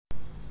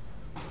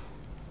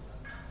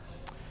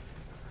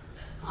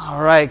All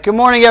right, good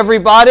morning,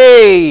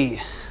 everybody.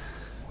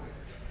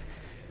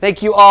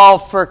 Thank you all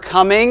for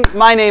coming.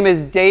 My name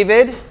is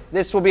David.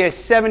 This will be a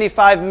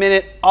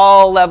 75-minute,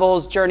 all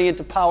levels journey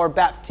into power,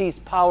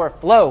 Baptiste power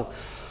flow.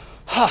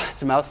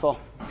 It's a mouthful.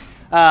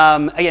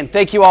 Again,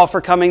 thank you all for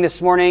coming this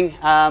morning.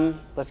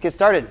 Let's get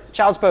started.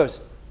 Child's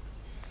pose.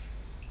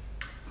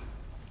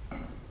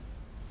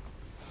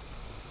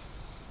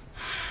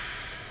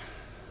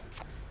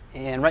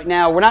 And right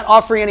now, we're not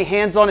offering any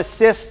hands-on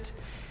assist,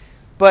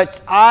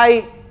 but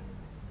I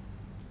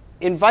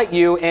invite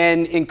you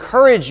and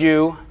encourage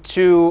you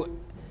to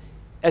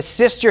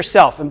assist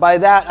yourself. And by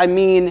that, I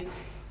mean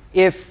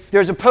if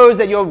there's a pose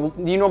that you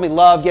normally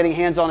love getting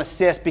hands-on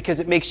assist because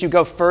it makes you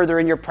go further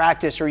in your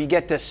practice or you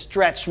get to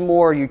stretch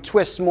more, you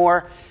twist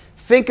more,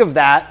 think of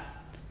that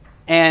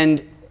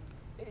and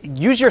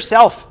use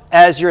yourself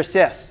as your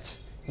assist.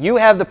 You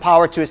have the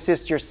power to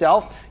assist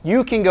yourself.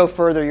 You can go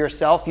further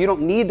yourself. You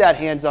don't need that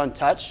hands-on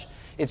touch.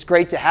 It's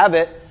great to have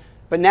it.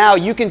 But now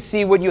you can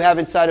see what you have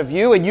inside of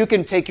you, and you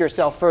can take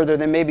yourself further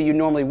than maybe you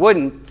normally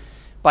wouldn't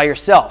by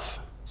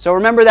yourself. So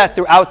remember that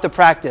throughout the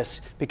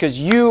practice,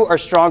 because you are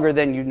stronger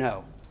than you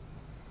know.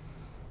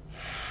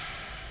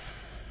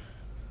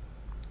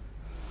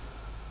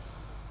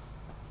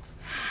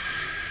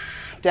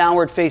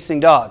 Downward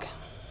facing dog.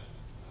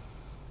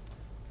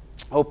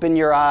 Open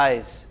your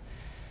eyes.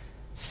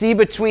 See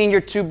between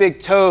your two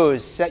big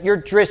toes. Set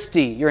your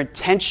dristi, your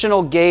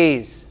intentional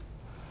gaze.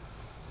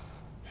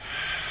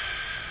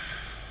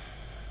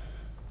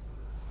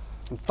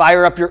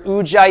 Fire up your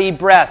ujjayi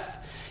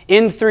breath,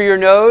 in through your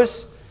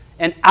nose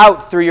and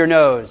out through your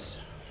nose.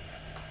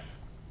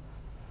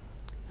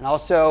 And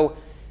also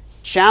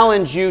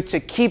challenge you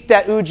to keep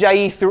that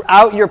ujjayi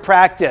throughout your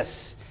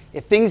practice.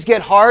 If things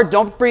get hard,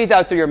 don't breathe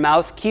out through your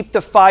mouth. Keep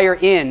the fire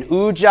in.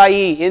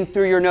 Ujjayi, in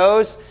through your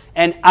nose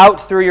and out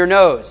through your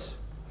nose.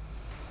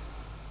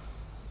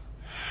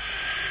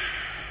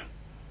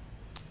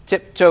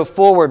 Tiptoe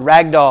forward,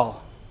 ragdoll.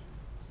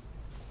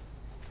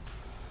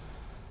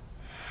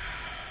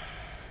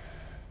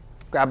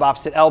 Grab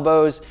opposite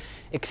elbows.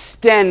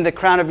 Extend the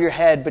crown of your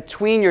head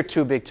between your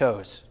two big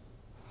toes.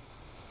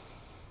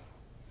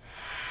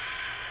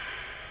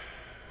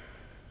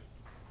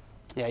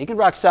 Yeah, you can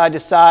rock side to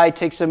side,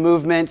 take some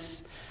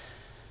movements.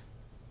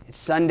 It's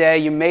Sunday.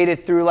 You made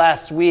it through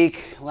last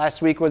week.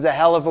 Last week was a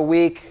hell of a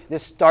week.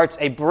 This starts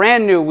a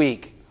brand new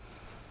week.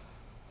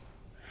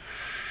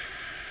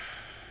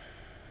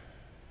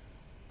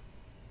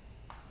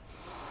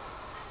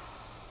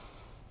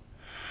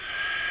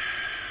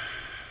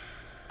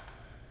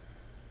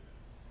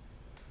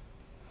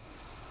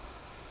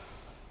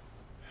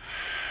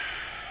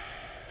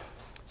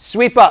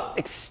 Sweep up,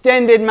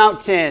 extended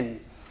mountain.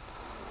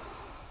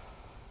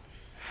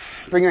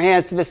 Bring your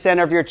hands to the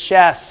center of your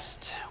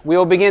chest. We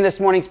will begin this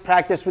morning's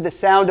practice with the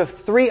sound of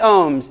 3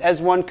 ohms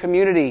as one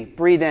community.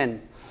 Breathe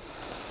in.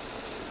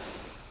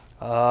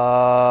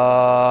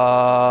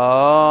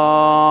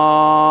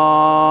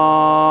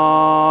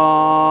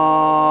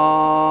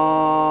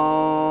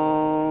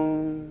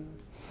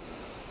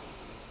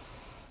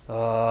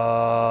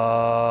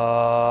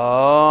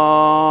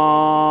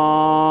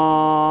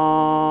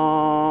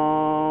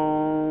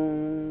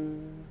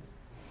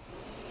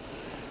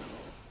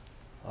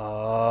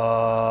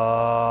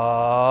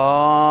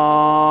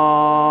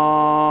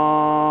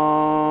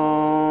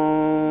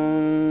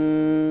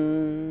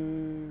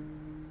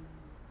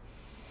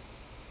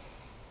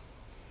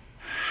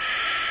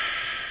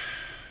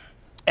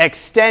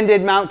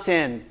 Extended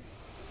mountain.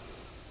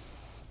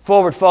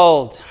 Forward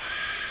fold.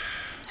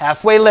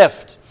 Halfway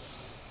lift.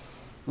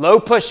 Low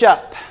push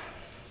up.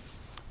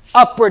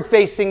 Upward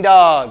facing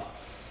dog.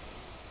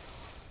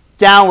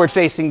 Downward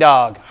facing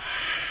dog.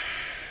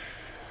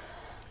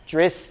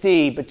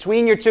 Dristi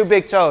between your two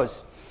big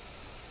toes.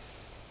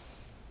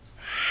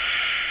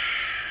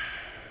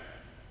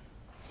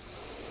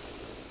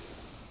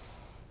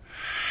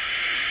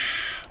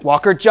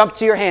 Walker jump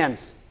to your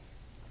hands.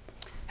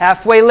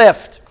 Halfway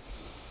lift.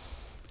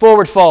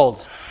 Forward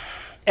fold.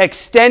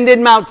 Extended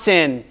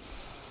mountain.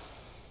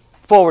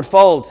 Forward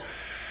fold.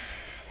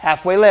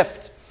 Halfway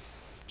lift.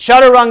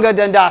 Chaturanga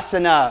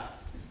Dandasana.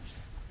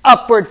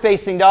 Upward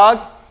facing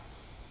dog.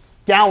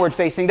 Downward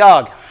facing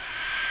dog.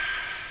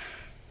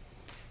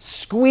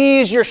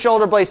 Squeeze your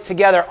shoulder blades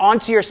together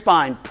onto your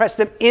spine. Press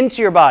them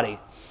into your body.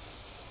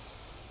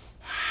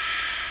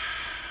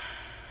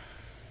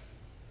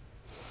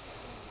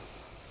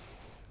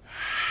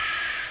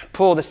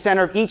 Pull the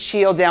center of each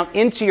heel down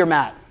into your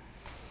mat.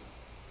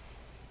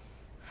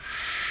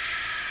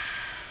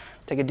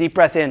 Take a deep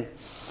breath in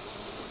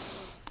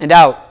and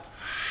out.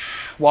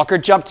 Walker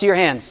jump to your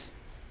hands.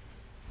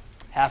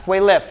 Halfway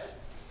lift.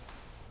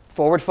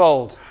 Forward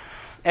fold.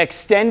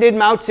 Extended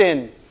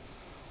mountain.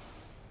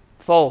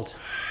 Fold.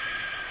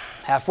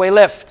 Halfway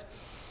lift.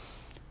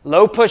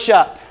 Low push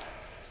up.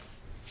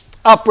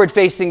 Upward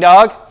facing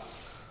dog.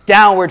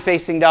 Downward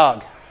facing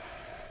dog.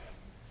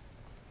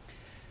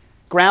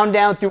 Ground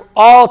down through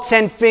all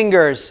 10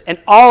 fingers and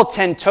all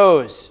 10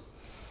 toes.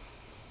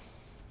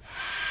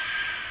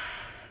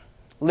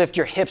 Lift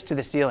your hips to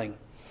the ceiling.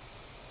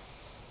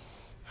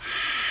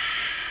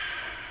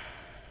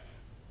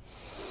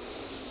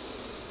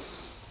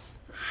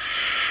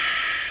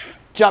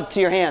 Jump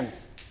to your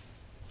hands.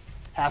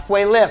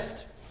 Halfway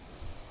lift.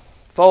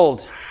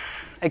 Fold.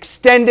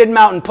 Extended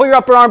mountain. Pull your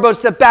upper arm bones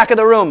to the back of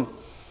the room.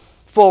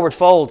 Forward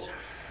fold.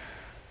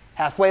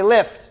 Halfway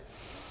lift.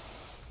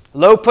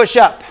 Low push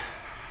up.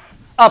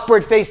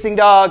 Upward facing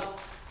dog.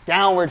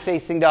 Downward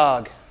facing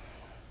dog.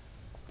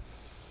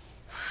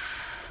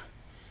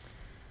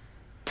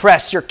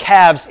 Press your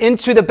calves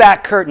into the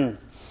back curtain.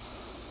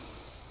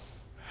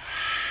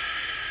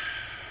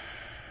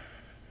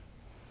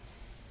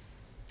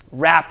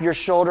 Wrap your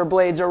shoulder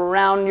blades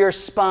around your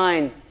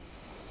spine.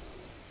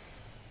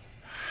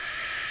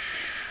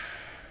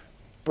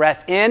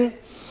 Breath in.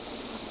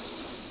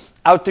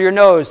 Out through your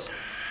nose.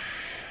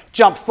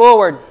 Jump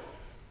forward.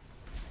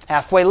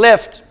 Halfway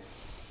lift.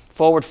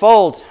 Forward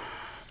fold.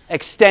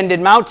 Extended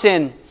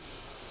mountain.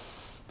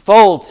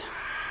 Fold.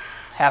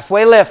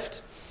 Halfway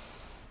lift.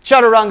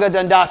 Chaturanga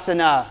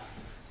Dandasana.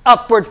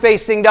 Upward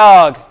facing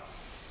dog.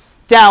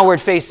 Downward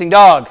facing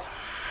dog.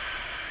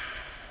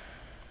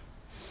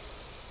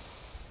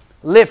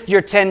 Lift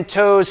your 10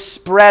 toes,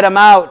 spread them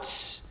out.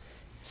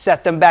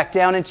 Set them back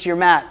down into your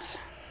mat.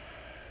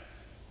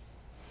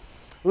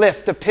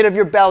 Lift the pit of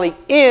your belly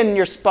in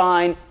your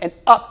spine and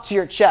up to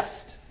your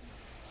chest.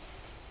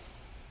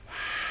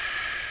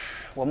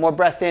 One more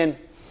breath in.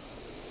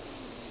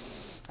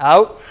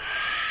 Out.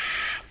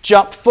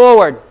 Jump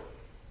forward.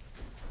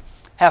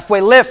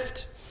 Halfway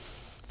lift.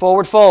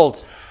 Forward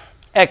fold.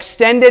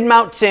 Extended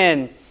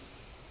mountain.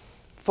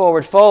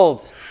 Forward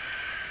fold.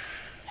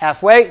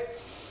 Halfway.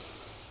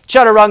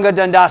 Chaturanga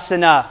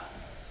Dandasana.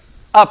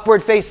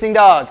 Upward facing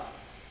dog.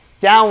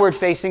 Downward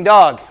facing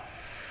dog.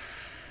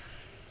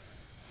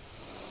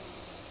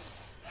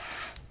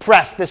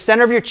 Press the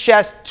center of your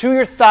chest to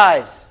your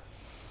thighs.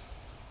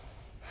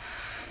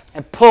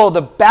 And pull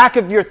the back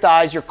of your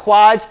thighs, your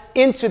quads,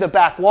 into the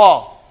back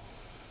wall.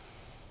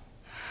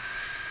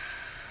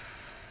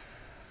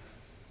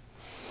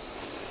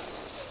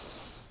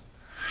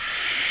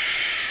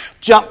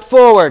 Jump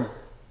forward.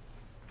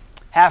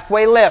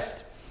 Halfway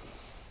lift.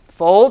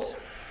 Fold.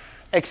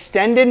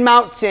 Extended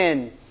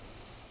mountain.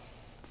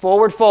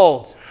 Forward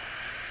fold.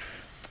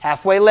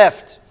 Halfway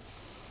lift.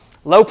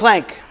 Low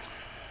plank.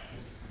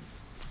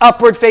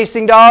 Upward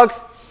facing dog.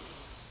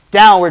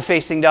 Downward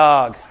facing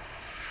dog.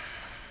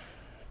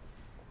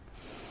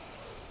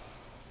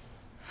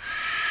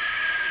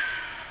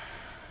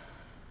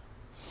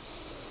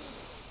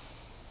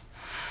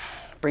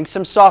 Bring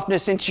some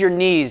softness into your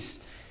knees.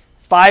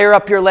 Fire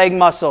up your leg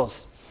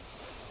muscles.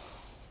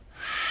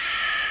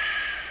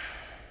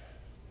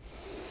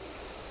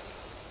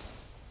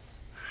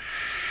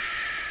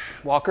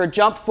 Walk or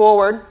jump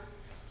forward.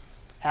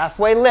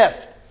 Halfway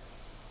lift.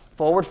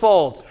 Forward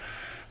fold.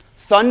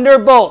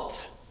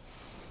 Thunderbolt.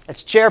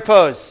 That's chair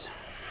pose.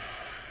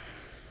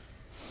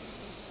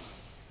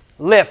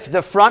 Lift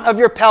the front of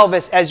your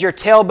pelvis as your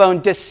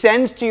tailbone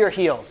descends to your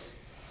heels.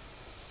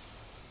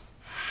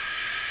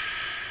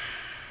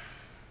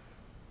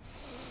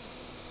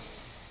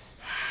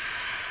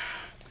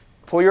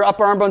 Pull your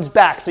upper arm bones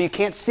back so you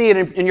can't see it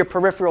in your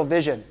peripheral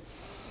vision.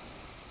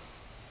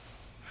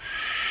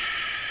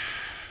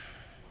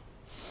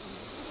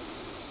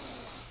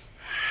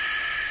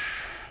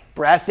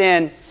 Breath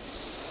in.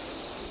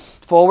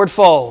 Forward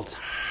fold.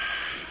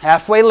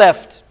 Halfway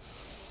lift.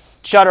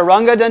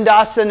 Chaturanga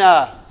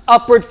Dandasana.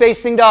 Upward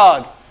facing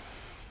dog.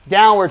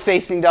 Downward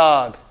facing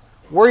dog.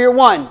 Warrior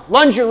one.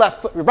 Lunge your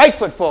right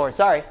foot forward.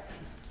 Sorry.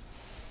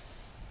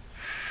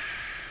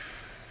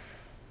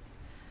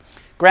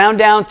 Ground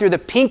down through the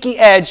pinky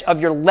edge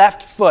of your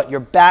left foot, your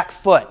back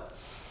foot.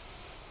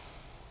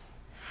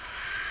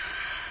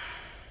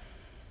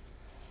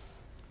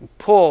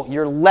 Pull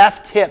your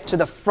left hip to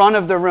the front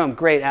of the room.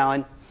 Great,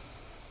 Alan.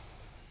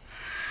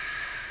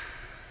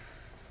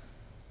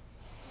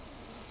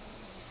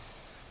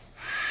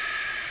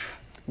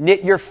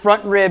 Knit your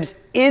front ribs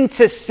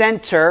into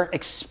center.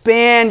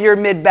 Expand your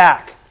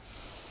mid-back.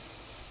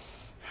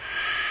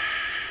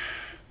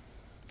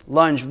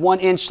 Lunge 1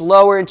 inch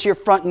lower into your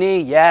front knee.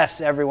 Yes,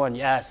 everyone,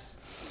 yes.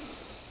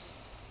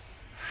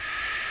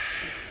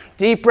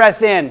 Deep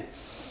breath in.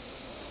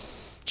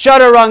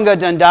 Chaturanga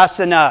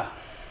Dandasana.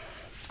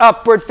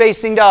 Upward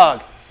facing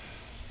dog.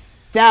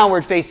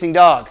 Downward facing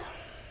dog.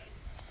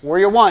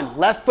 Warrior one.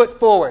 Left foot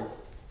forward.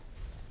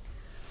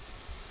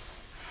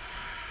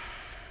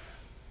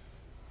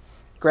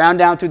 Ground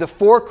down through the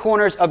four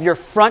corners of your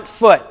front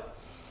foot.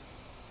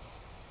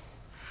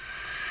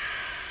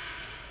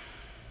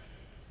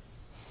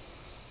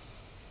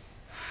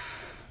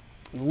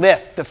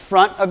 Lift the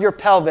front of your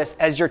pelvis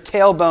as your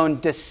tailbone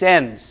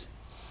descends.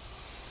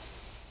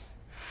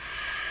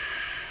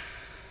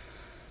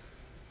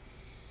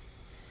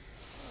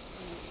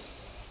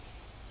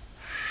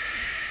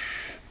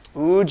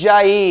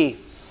 Ujjayi.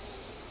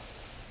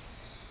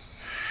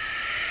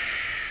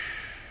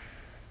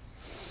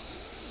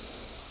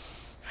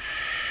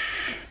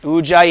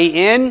 Ujjayi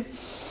in.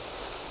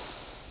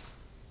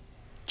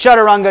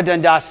 Chaturanga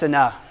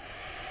Dandasana.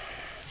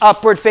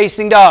 Upward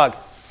facing dog.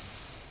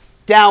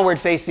 Downward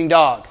facing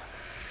dog.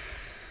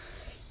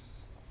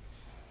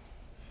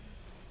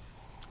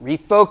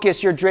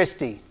 Refocus your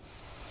drishti.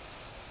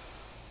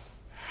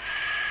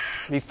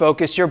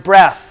 Refocus your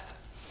breath.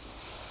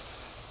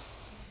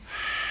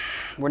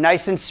 We're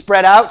nice and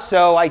spread out,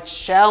 so I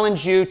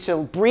challenge you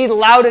to breathe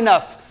loud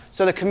enough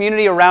so the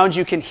community around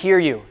you can hear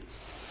you.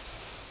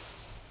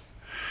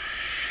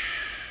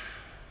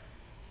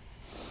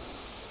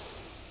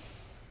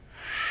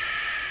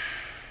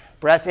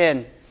 Breath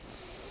in.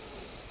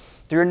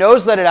 Through your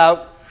nose, let it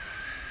out.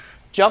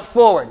 Jump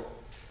forward.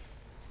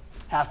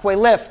 Halfway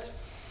lift.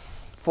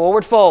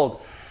 Forward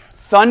fold.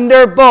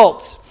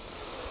 Thunderbolt.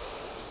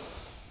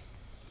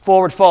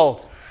 Forward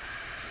fold.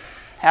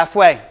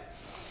 Halfway.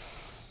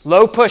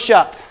 Low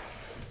push-up.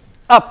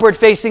 Upward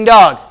facing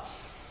dog.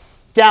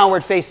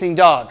 Downward facing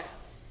dog.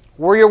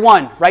 Warrior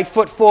one. Right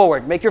foot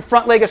forward. Make your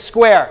front leg a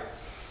square.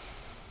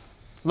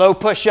 Low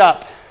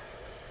push-up.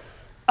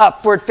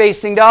 Upward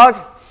facing dog.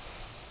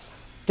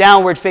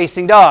 Downward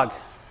facing dog.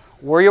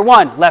 Warrior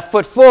one. Left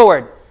foot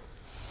forward.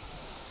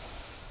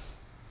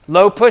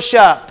 Low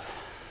push-up.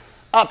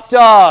 Up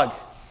dog.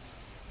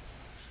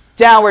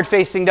 Downward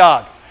facing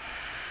dog.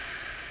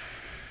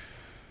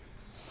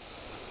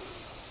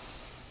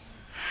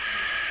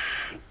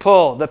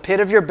 Pull the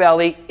pit of your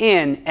belly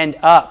in and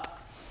up.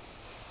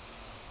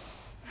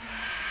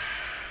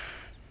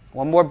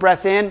 One more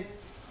breath in.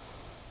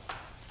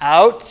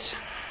 Out.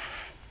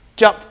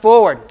 Jump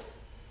forward.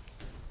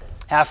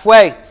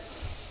 Halfway.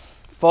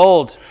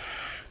 Fold.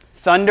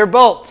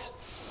 Thunderbolt.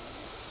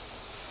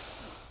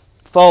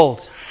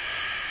 Fold.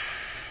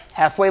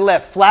 Halfway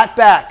lift. Flat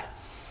back.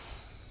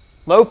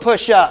 Low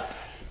push up.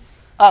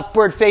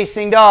 Upward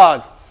facing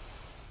dog.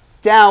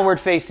 Downward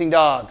facing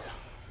dog.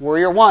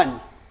 Warrior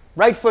one.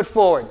 Right foot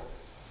forward.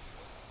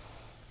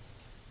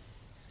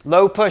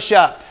 Low push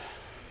up.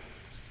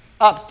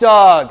 Up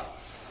dog.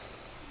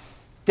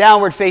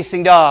 Downward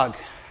facing dog.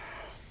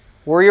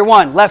 Warrior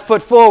one. Left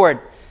foot forward.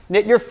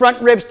 Knit your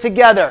front ribs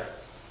together.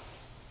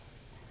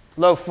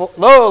 Low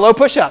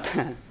push up.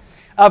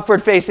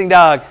 Upward facing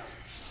dog.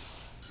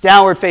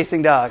 Downward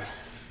facing dog. I'm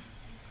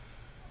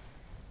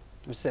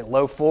going to say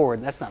low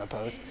forward. That's not a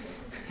pose.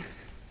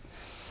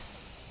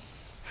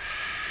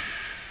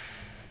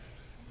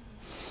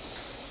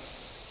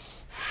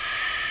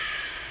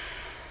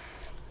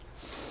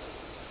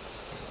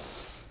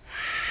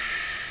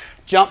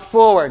 Jump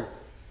forward.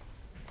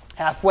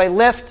 Halfway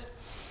lift.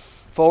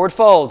 Forward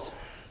fold.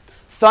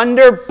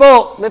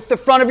 Thunderbolt. Lift the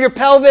front of your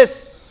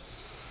pelvis.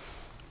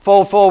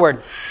 Fold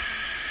forward.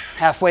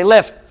 Halfway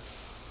lift.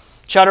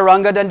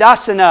 Chaturanga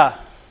Dandasana.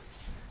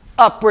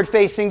 Upward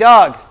facing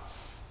dog.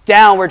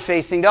 Downward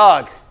facing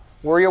dog.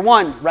 Warrior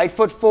one. Right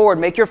foot forward.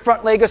 Make your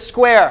front leg a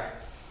square.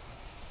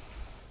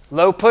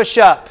 Low push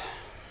up.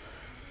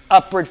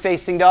 Upward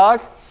facing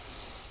dog.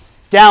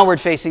 Downward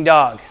facing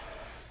dog.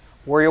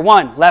 Warrior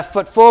one. Left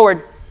foot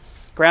forward.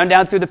 Ground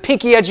down through the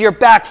pinky edge of your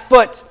back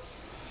foot.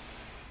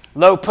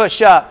 Low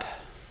push up.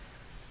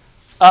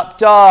 Up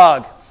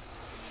dog.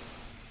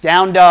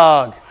 Down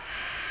dog.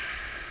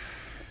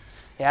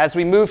 As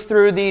we move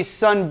through these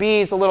sun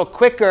Bs a little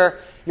quicker,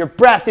 your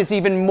breath is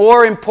even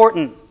more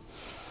important.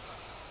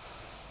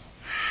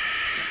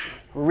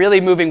 We're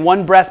really moving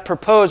one breath per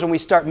pose when we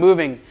start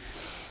moving.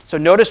 So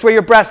notice where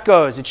your breath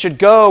goes. It should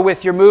go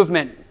with your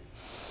movement.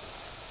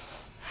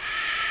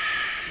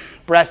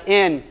 Breath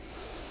in.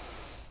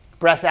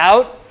 Breath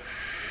out.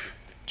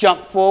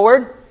 Jump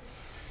forward.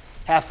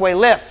 Halfway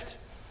lift.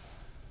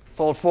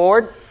 Fold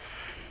forward.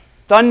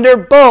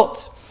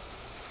 Thunderbolt.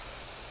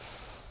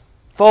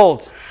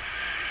 Fold.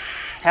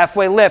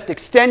 Halfway lift.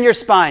 Extend your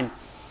spine.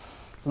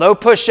 Low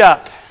push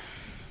up.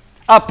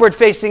 Upward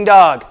facing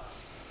dog.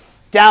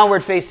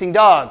 Downward facing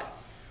dog.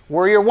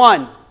 Warrior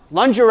one.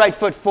 Lunge your right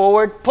foot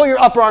forward. Pull your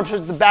upper arms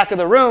towards the back of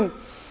the room.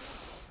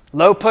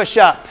 Low push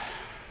up.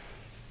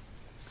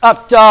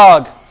 Up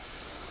dog.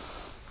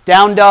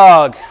 Down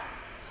dog.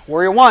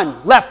 Warrior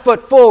one. Left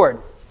foot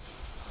forward.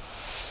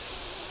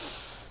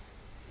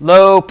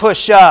 Low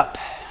push up.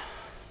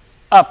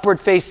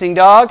 Upward facing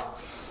dog.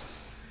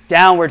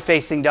 Downward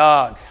facing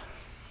dog.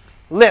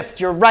 Lift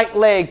your right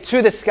leg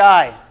to the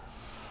sky.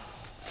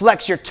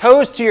 Flex your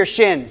toes to your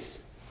shins.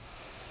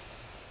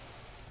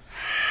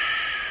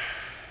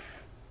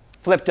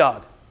 Flip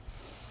dog.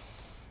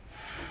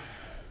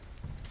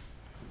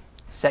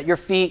 Set your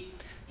feet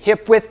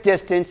hip width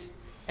distance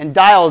and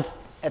dialed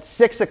at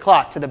 6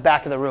 o'clock to the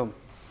back of the room.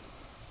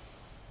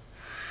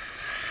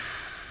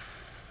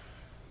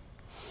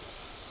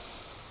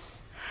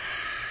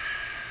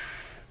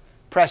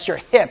 Press your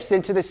hips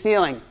into the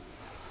ceiling.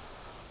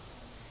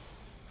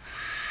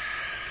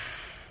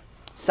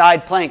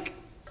 Side plank.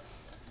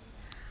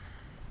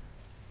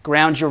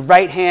 Ground your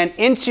right hand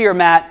into your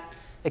mat.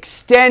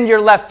 Extend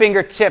your left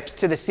fingertips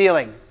to the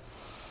ceiling.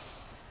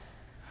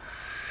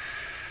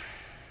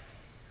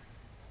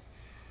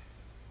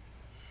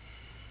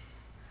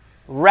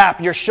 Wrap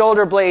your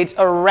shoulder blades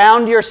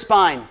around your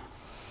spine.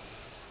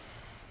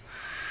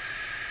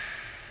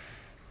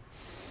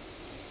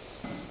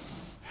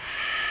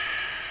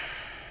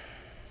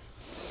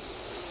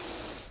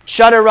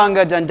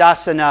 Chaturanga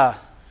Dandasana.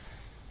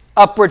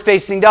 Upward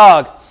facing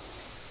dog.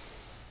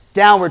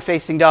 Downward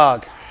facing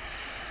dog.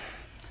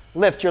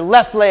 Lift your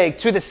left leg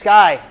to the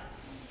sky.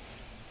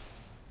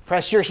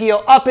 Press your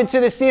heel up into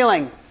the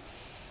ceiling.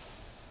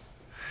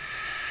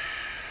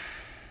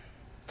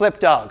 Flip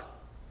dog.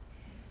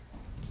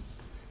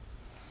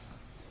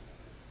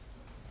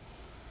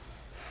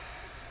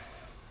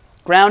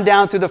 Ground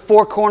down through the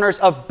four corners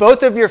of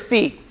both of your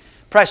feet.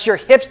 Press your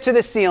hips to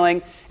the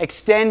ceiling.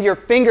 Extend your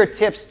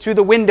fingertips to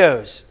the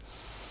windows.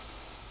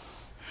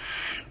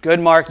 Good,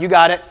 Mark. You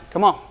got it.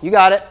 Come on. You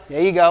got it.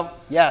 There you go.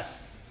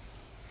 Yes.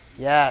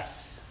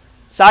 Yes.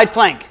 Side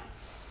plank.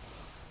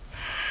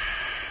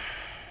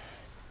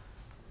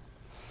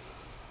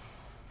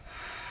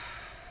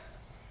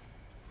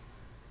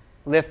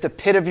 Lift the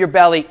pit of your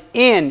belly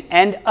in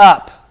and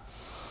up.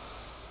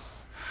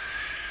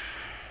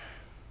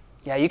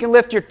 Yeah, you can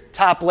lift your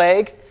top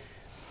leg.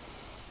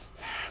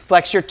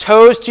 Flex your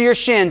toes to your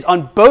shins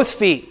on both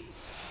feet.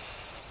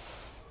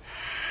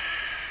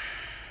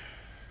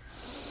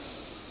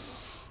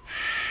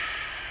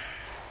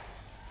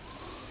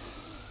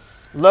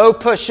 Low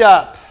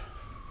push-up.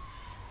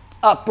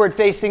 Upward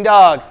facing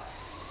dog.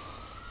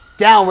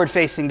 Downward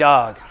facing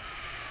dog.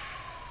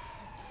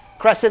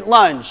 Crescent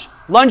lunge.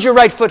 Lunge your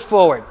right foot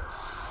forward.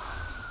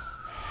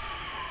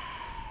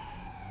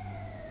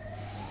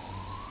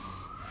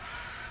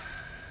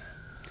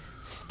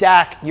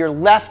 Stack your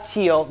left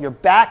heel, your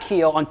back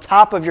heel, on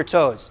top of your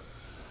toes.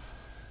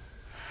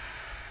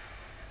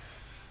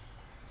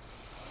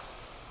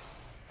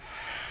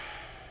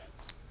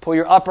 Pull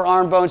your upper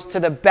arm bones to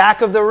the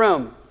back of the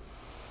room.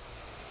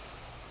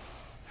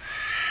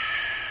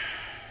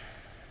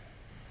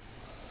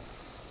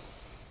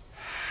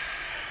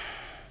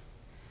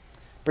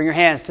 Bring your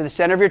hands to the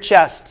center of your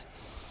chest.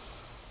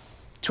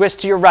 Twist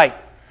to your right.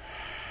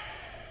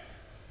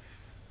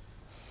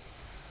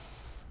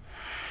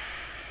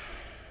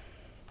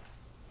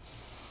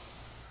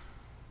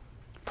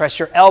 Press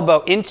your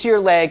elbow into your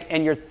leg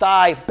and your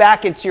thigh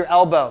back into your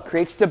elbow.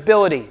 Create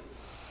stability.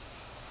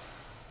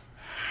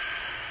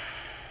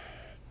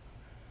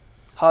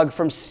 Hug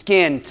from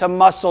skin to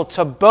muscle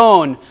to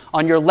bone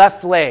on your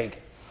left leg.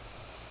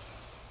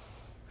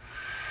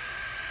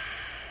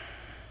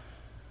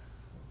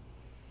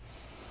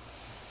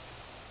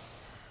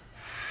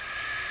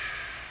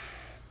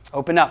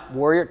 Open up,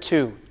 warrior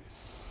two.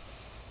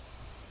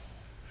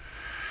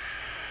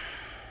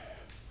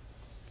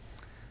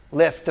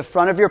 Lift the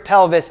front of your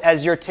pelvis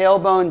as your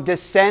tailbone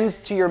descends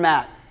to your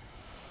mat.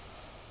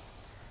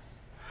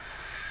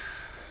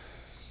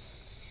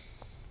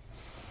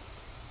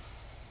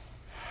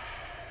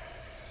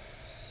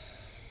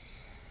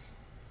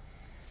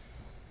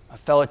 A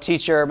fellow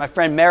teacher, my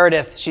friend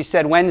Meredith, she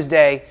said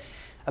Wednesday,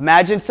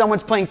 imagine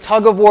someone's playing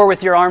tug of war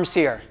with your arms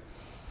here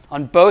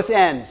on both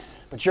ends,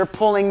 but you're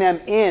pulling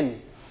them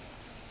in.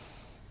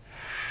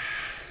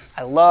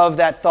 I love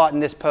that thought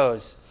in this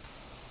pose.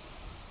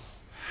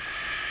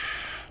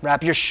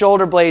 Wrap your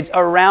shoulder blades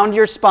around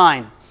your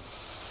spine.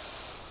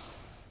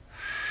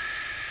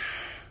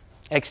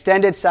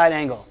 Extended side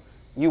angle.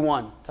 You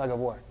won, tug of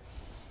war.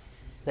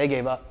 They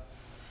gave up.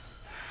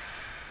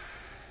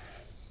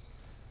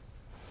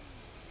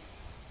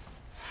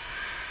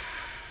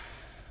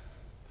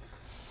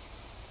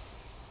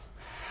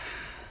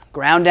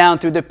 Ground down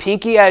through the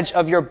pinky edge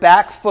of your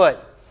back foot.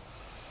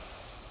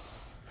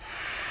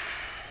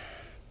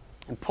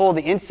 And pull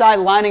the inside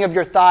lining of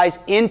your thighs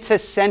into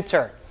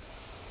center.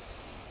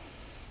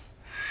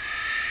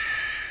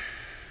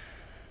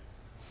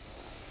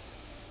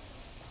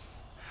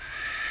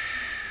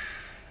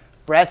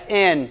 Breath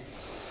in.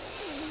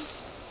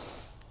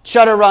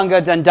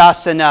 Chaturanga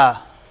Dandasana.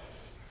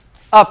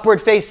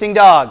 Upward facing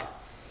dog.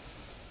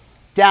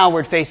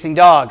 Downward facing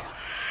dog.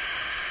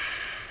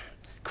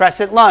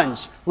 Crescent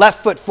lunge.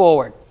 Left foot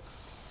forward.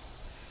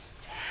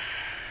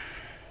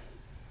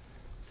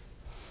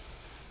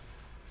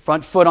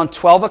 Front foot on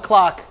 12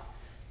 o'clock.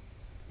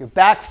 Your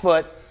back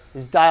foot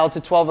is dialed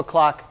to 12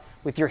 o'clock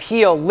with your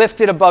heel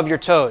lifted above your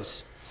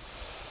toes.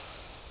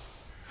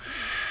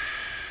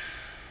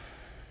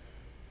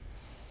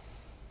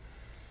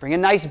 Bring a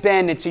nice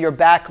bend into your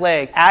back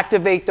leg.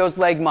 Activate those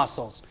leg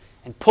muscles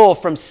and pull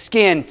from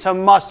skin to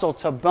muscle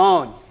to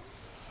bone.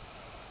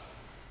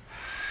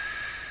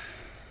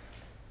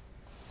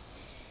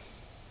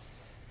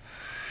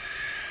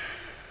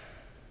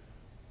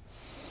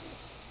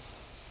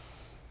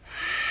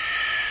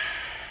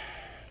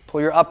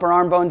 Pull your upper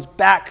arm bones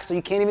back so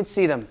you can't even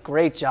see them.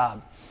 Great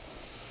job.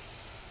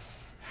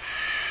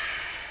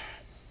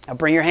 Now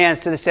bring your hands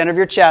to the center of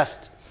your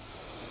chest.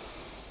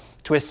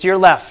 Twist to your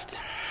left.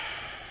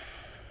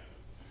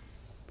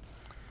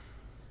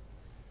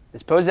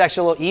 This pose is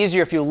actually a little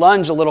easier if you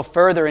lunge a little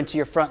further into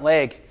your front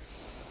leg.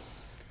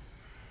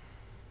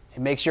 It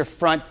makes your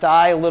front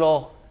thigh a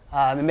little,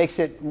 it makes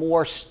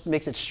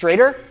it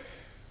straighter.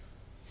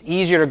 It's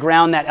easier to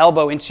ground that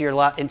elbow into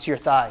your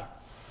thigh.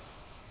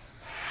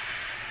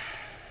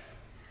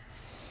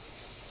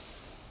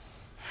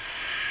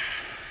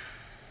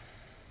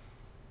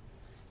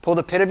 Pull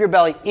the pit of your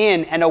belly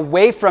in and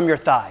away from your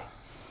thigh.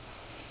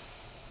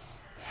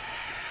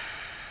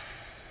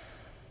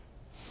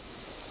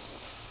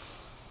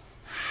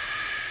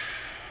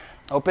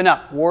 Open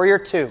up. Warrior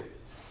 2.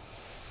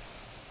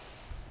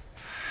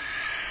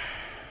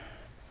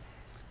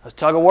 Those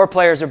tug-of-war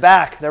players are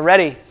back. They're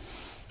ready.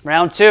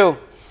 Round 2.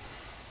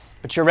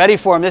 But you're ready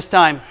for them this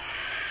time.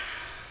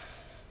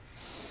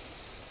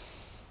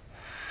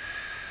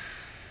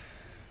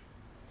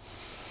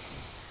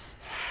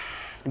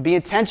 And be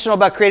intentional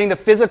about creating the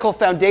physical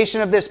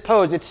foundation of this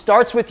pose. It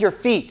starts with your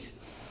feet.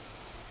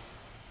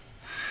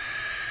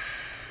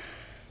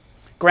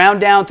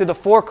 Ground down through the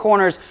four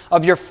corners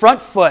of your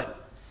front foot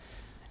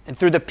and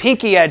through the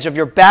pinky edge of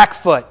your back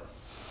foot.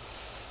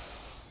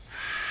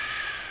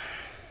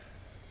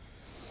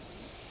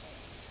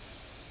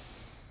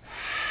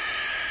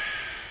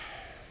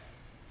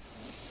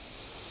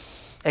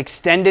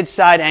 Extended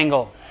side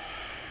angle.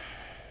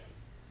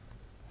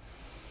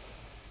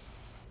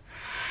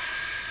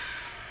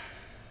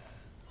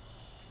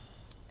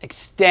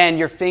 Extend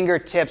your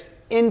fingertips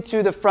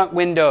into the front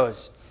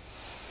windows.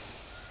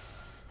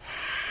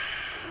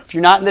 If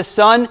you're not in the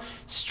sun,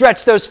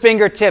 stretch those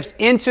fingertips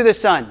into the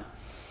sun.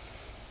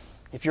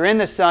 If you're in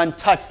the sun,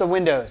 touch the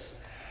windows.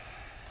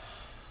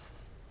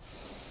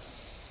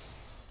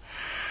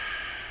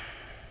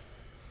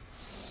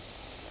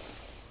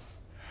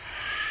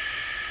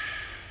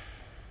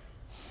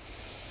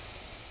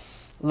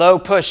 Low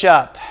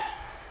push-up.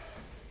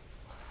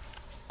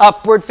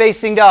 Upward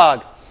facing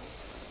dog.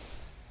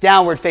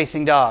 Downward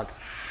facing dog.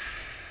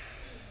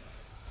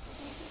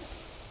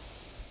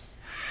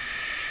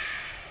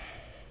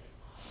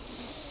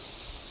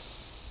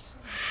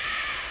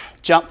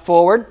 Jump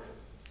forward.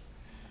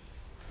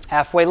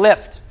 Halfway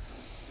lift.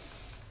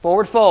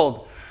 Forward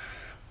fold.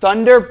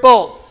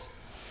 Thunderbolt.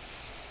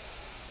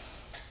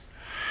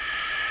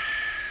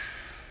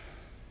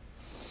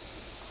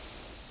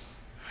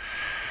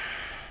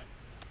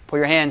 Pull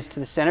your hands to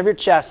the center of your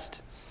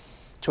chest.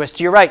 Twist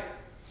to your right.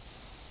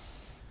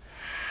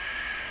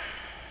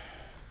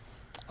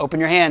 Open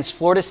your hands,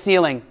 floor to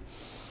ceiling.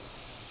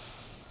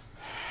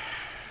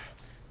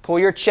 Pull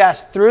your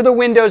chest through the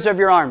windows of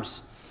your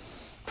arms.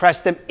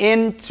 Press them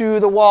into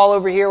the wall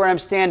over here where I'm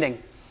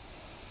standing.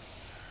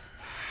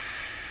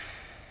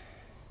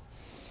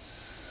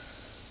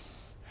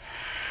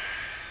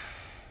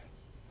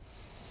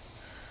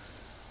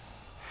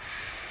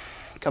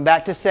 Come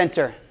back to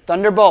center.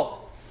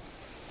 Thunderbolt.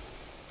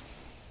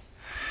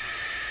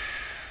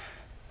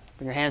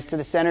 Bring your hands to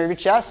the center of your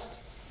chest.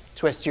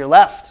 Twist to your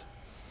left.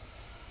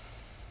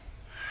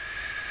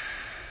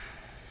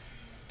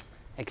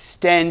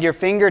 Extend your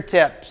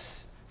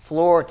fingertips,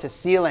 floor to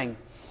ceiling.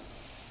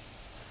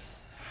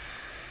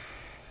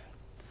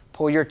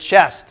 Pull your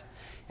chest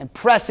and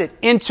press it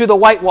into the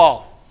white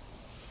wall.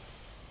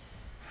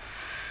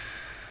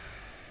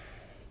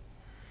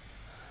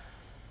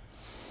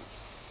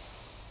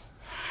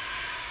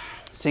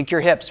 Sink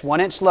your hips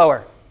 1 inch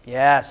lower.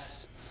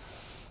 Yes.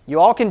 You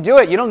all can do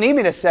it. You don't need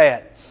me to say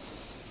it.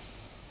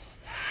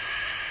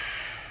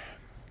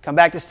 Come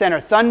back to center.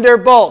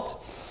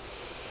 Thunderbolt.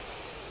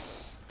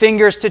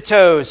 Fingers to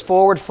toes,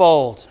 forward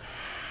fold.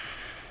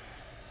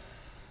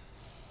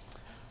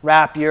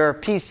 Wrap your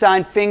peace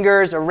sign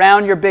fingers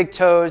around your big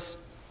toes.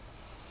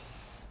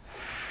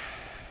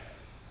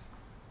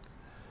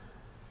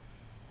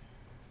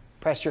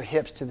 Press your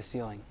hips to the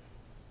ceiling.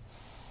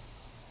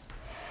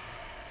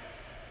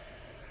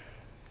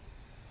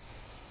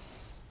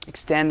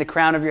 Extend the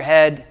crown of your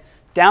head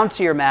down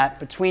to your mat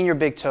between your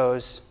big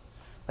toes.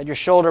 Let your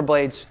shoulder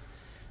blades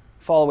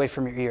fall away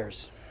from your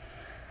ears.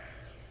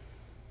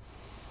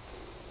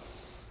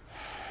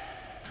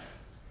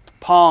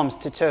 Palms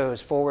to toes,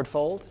 forward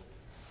fold.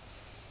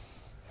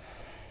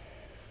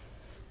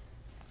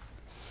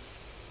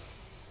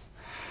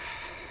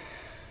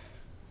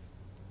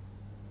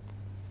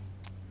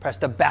 Press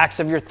the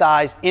backs of your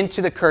thighs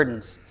into the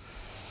curtains.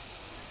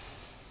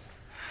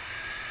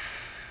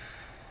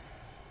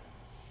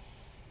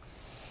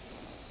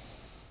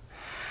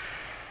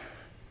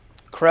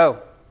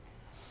 Crow.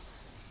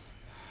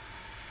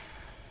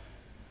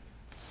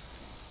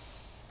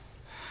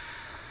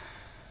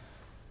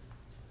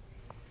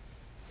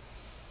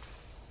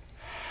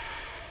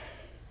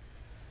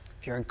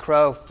 If you're in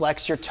crow,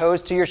 flex your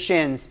toes to your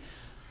shins.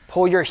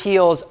 Pull your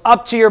heels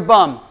up to your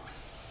bum.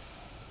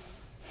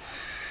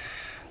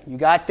 You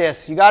got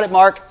this. You got it,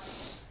 Mark.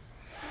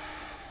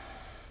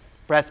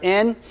 Breath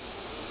in.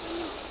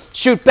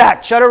 Shoot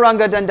back.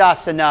 Chaturanga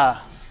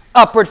Dandasana.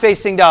 Upward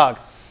facing dog.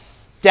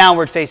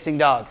 Downward facing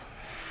dog.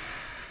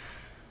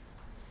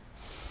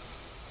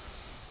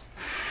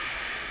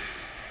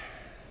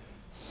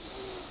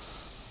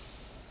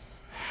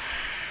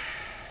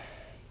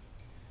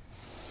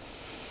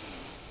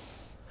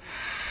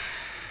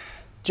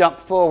 Jump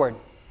forward.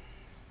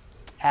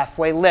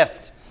 Halfway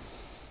lift.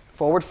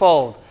 Forward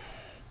fold.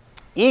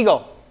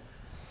 Eagle.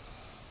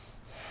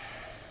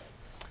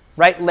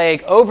 Right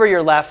leg over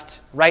your left.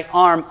 Right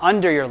arm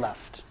under your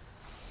left.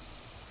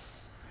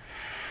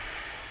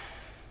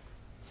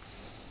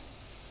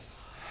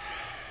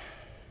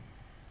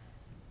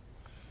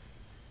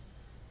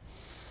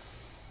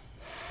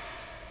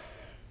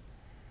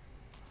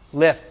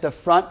 Lift the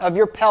front of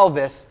your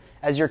pelvis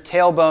as your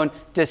tailbone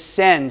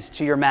descends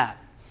to your mat.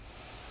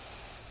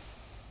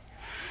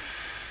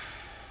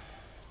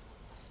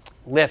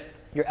 Lift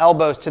your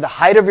elbows to the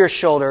height of your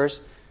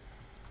shoulders.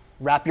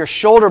 Wrap your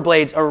shoulder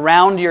blades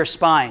around your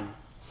spine.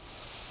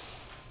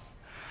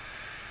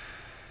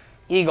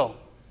 Eagle.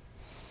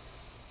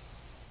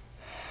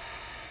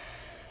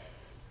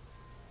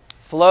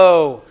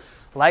 Flow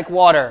like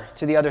water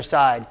to the other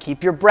side.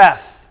 Keep your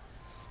breath.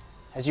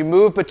 As you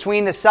move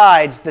between the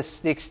sides,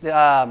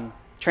 the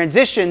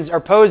transitions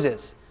are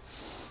poses.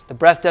 The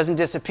breath doesn't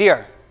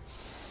disappear.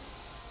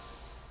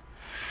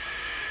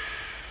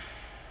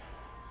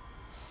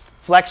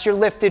 Flex your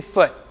lifted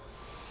foot.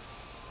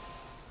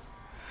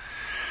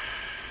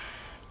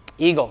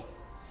 Eagle.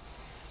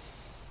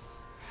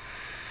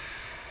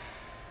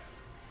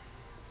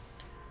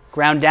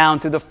 Ground down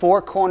through the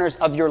four corners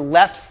of your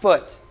left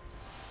foot.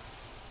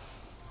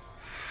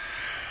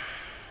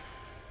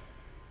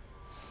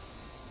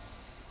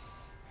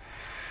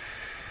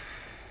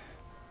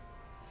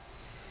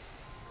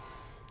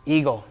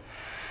 Eagle.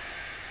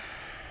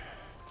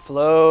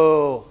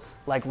 Flow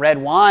like red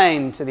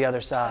wine to the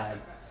other side.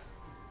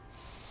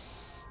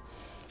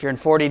 If you're in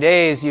 40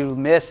 days, you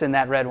miss in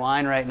that red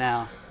wine right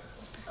now.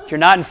 If you're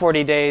not in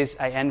 40 days,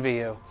 I envy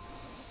you.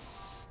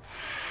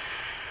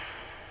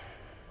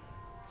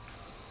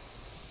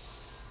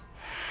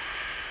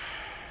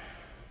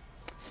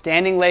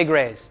 Standing leg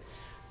raise.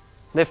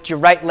 Lift your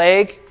right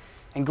leg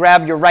and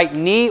grab your right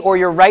knee or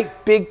your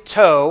right big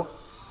toe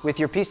with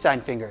your peace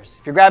sign fingers.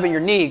 If you're grabbing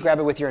your knee, grab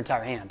it with your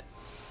entire hand.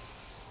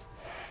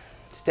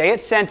 Stay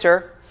at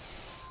center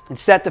and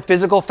set the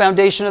physical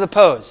foundation of the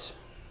pose.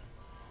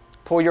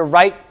 Pull your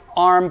right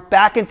arm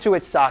back into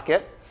its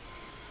socket.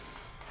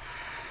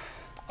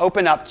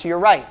 Open up to your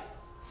right.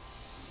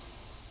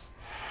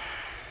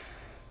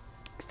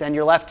 Extend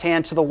your left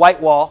hand to the white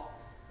wall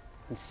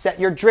and set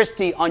your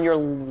drishti on your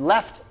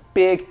left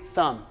big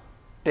thumb.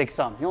 Big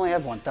thumb. You only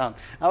have one thumb.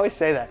 I always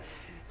say that.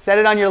 Set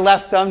it on your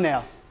left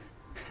thumbnail.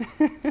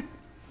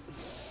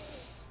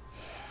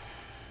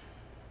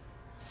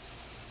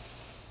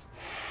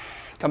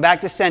 Come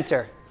back to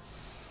center.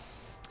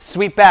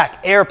 Sweep back,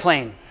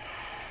 airplane.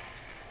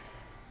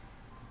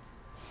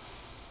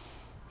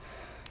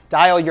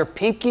 Dial your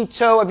pinky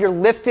toe of your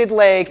lifted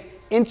leg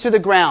into the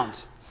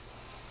ground.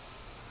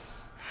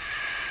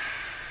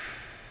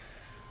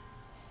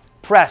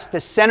 Press the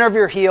center of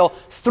your heel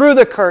through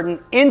the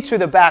curtain into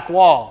the back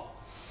wall.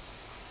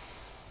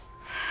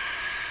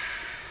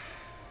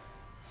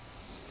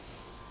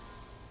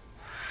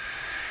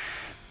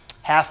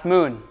 Half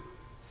moon.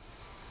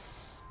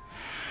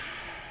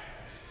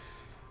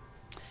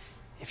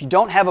 If you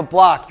don't have a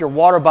block, your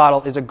water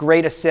bottle is a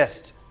great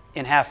assist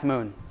in half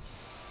moon.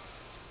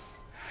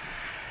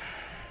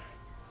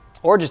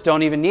 Or just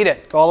don't even need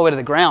it. Go all the way to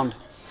the ground.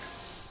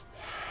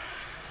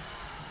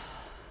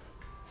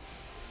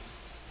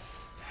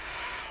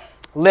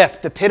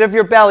 Lift the pit of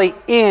your belly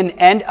in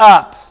and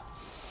up.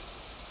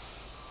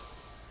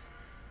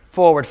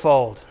 Forward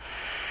fold.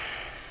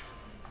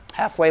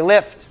 Halfway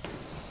lift.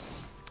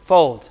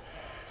 Fold.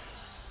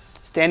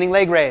 Standing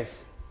leg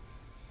raise.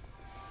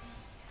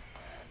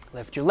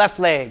 Lift your left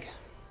leg.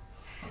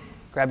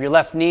 Grab your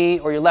left knee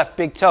or your left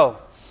big toe.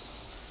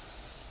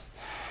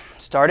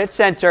 Start at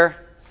center.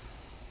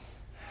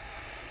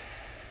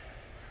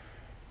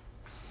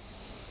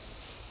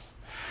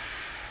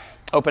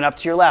 Open up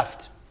to your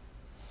left.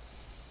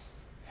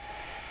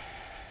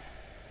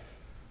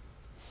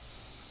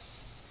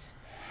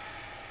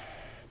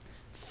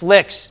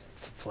 Flex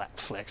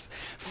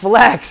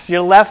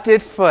your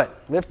lifted foot.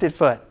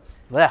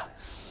 Blech.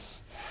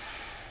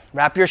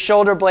 Wrap your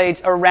shoulder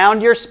blades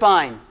around your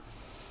spine.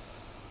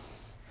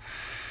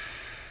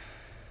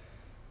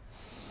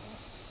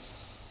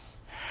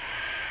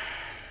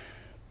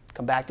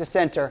 Come back to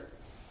center.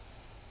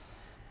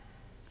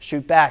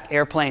 Shoot back,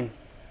 airplane.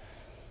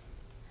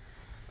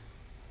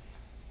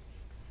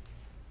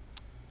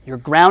 Your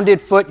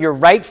grounded foot, your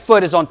right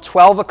foot is on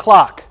 12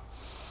 o'clock.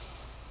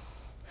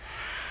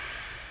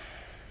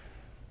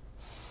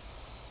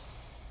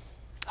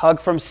 Hug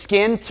from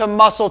skin to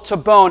muscle to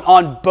bone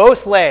on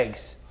both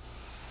legs.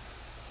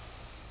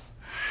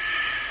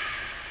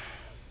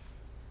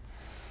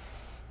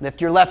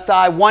 Lift your left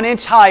thigh 1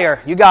 inch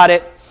higher. You got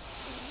it.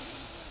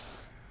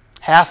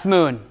 Half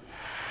moon.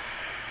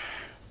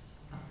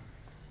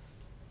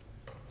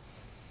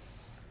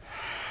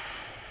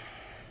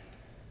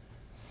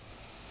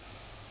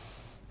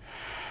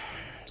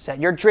 Set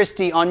your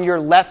drishti on your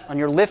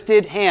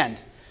lifted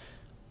hand.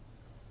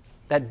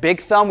 That big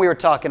thumb we were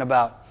talking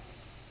about.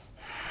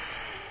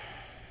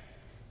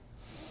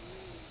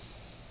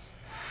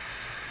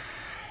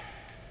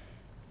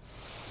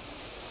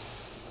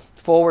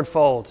 Forward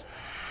fold.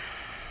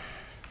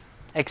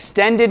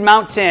 Extended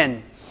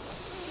mountain.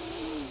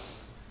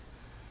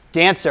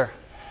 Dancer.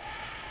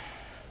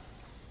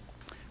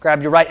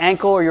 Grab your right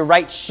ankle or your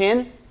right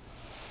shin.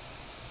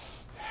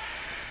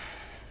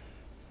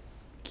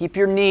 Keep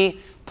your knee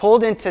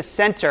pulled into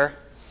center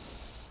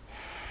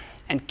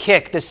and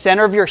kick the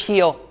center of your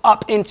heel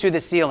up into the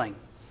ceiling.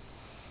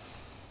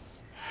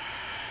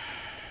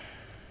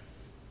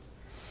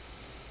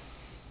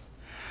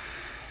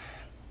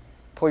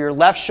 Pull your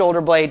left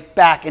shoulder blade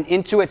back and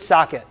into its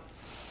socket.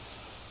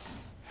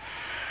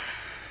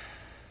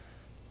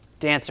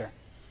 Dancer.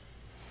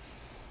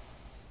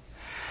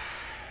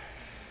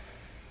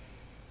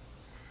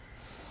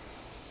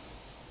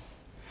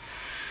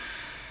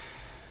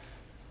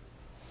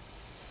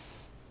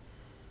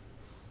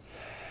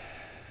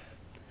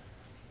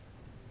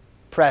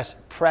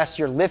 Press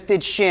your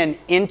lifted shin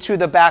into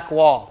the back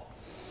wall.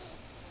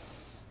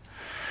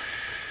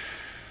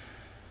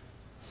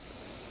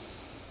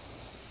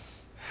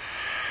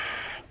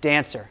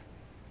 Dancer.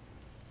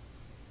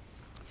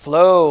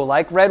 Flow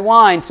like red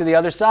wine to the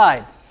other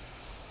side.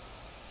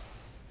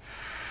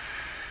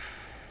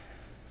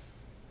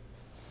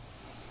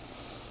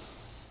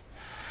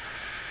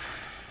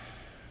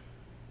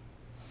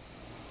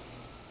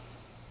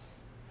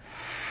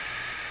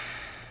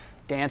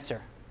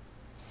 Dancer.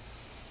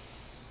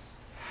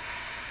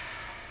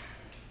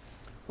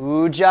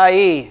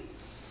 Ujjayi.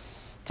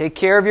 Take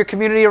care of your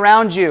community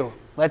around you.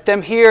 Let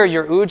them hear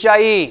your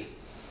Ujjayi.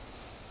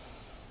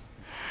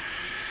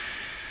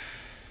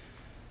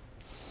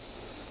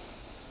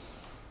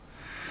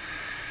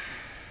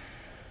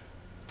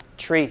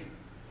 Tree.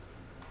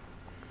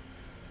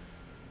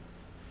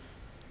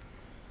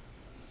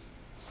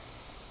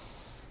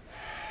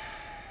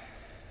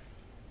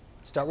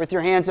 Start with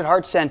your hands at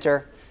heart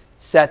center.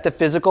 Set the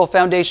physical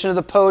foundation of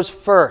the pose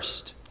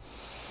first.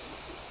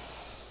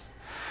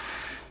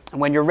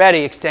 And when you're ready,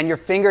 extend your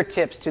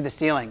fingertips to the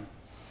ceiling.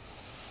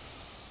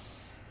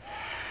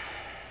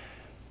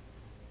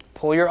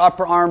 Pull your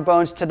upper arm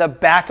bones to the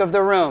back of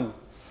the room.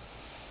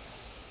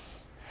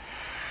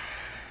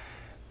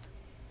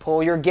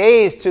 Pull your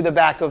gaze to the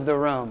back of the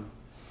room.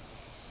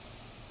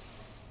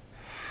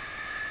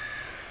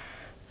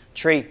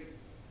 Tree.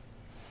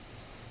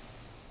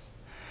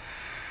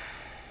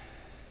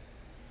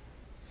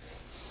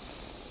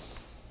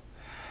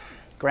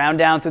 Ground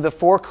down through the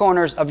four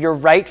corners of your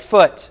right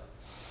foot.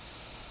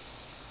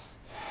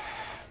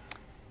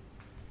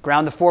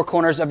 Ground the four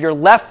corners of your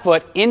left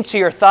foot into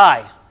your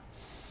thigh.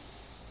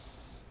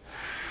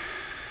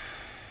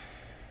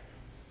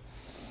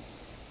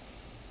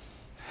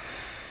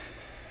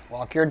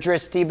 Walk your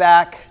dristi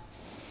back.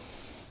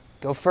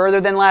 Go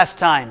further than last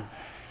time.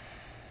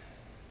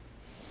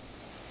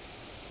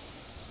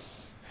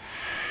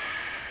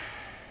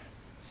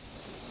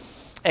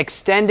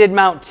 Extended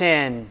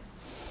mountain.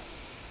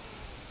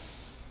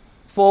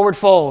 Forward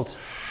fold.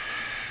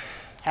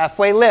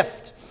 Halfway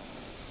lift.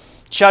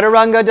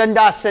 Chaturanga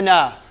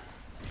Dandasana.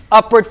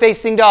 Upward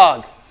facing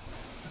dog.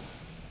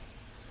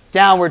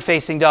 Downward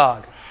facing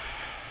dog.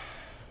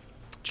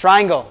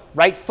 Triangle.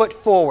 Right foot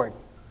forward.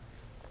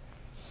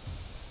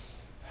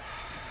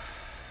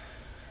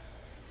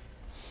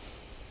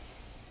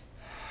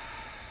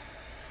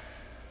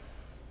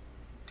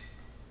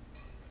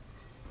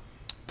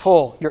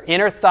 Pull your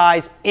inner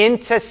thighs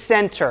into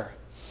center.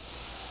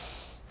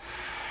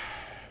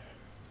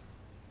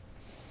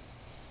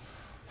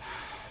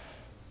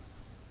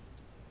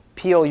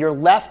 Peel your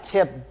left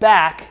hip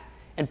back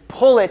and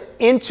pull it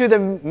into the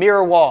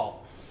mirror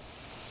wall.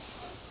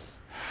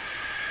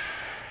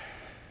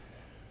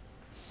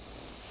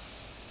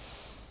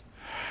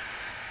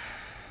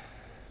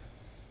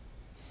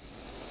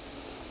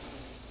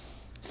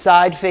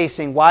 Side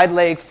facing, wide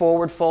leg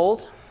forward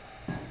fold.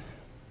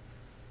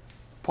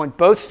 Point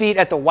both feet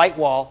at the white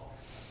wall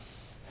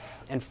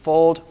and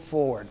fold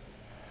forward.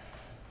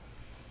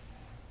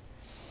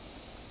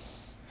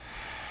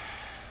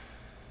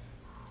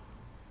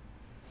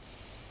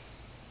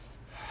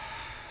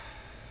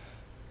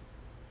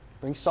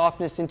 Bring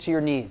softness into your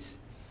knees.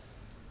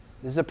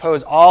 This is a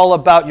pose all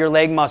about your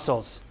leg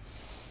muscles.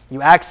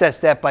 You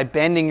access that by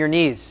bending your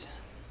knees.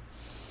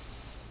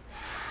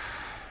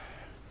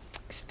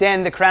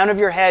 Extend the crown of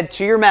your head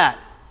to your mat.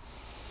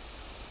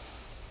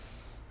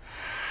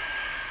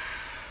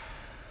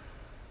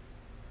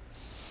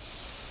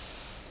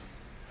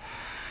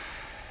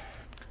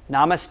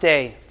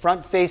 Namaste,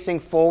 front-facing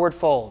forward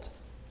fold.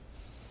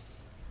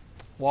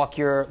 Walk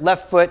your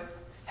left foot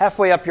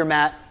halfway up your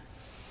mat.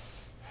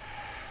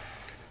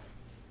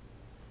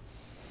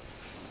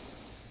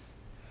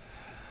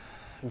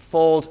 And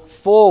fold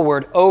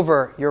forward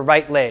over your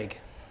right leg.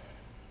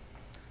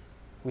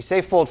 We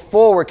say fold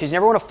forward because you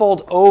never want to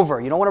fold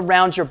over. You don't want to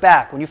round your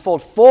back. When you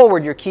fold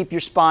forward, you keep your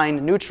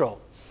spine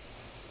neutral.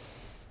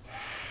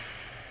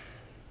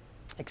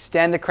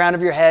 Extend the crown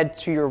of your head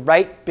to your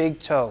right big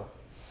toe.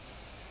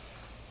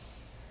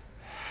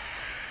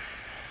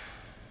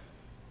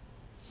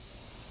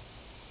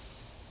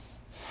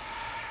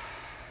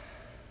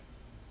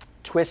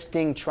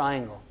 Twisting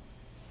triangle.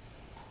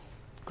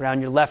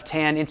 Ground your left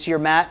hand into your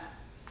mat.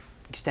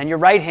 Extend your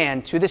right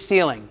hand to the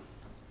ceiling.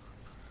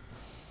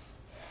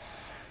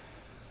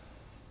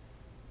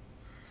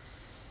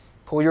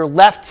 Pull your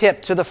left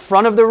hip to the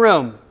front of the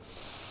room.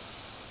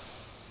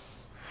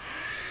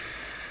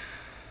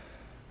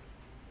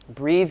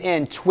 Breathe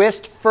in.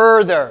 Twist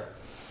further.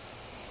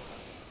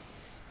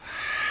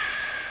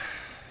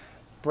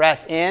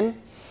 Breath in.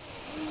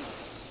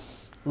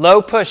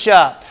 Low push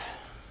up.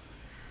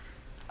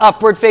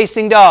 Upward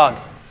facing dog.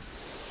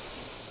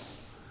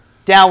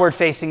 Downward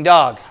facing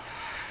dog.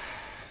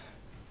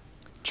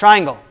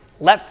 Triangle.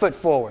 Left foot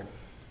forward.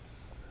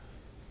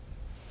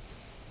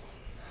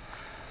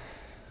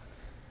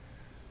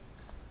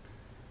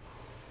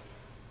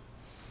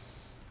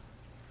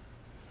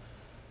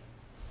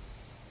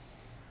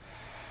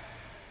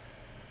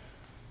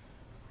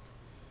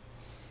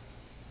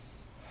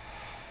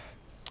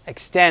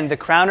 Extend the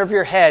crown of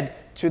your head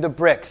to the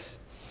bricks.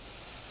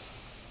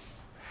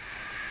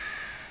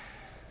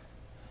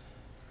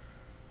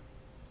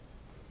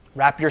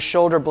 Wrap your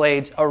shoulder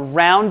blades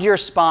around your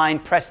spine.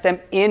 Press them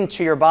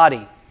into your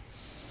body.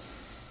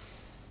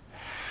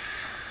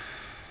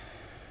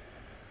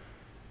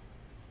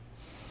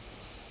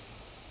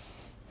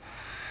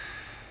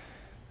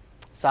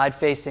 Side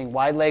facing,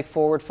 wide leg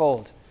forward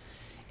fold.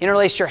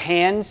 Interlace your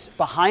hands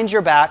behind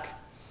your back.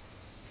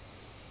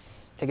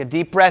 Take a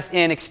deep breath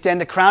in, extend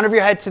the crown of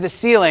your head to the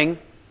ceiling,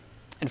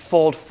 and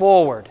fold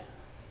forward.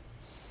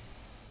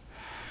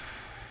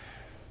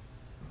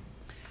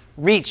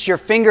 Reach your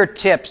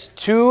fingertips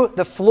to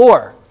the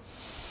floor,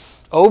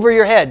 over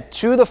your head,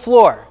 to the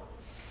floor.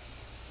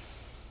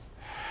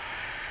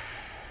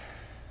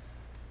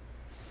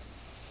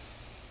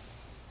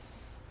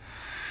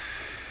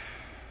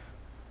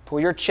 Pull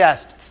your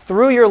chest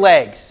through your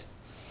legs.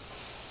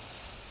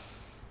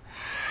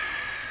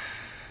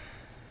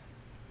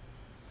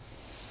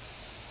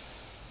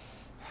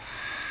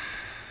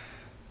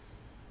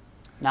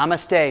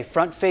 Namaste,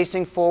 front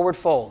facing forward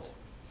fold.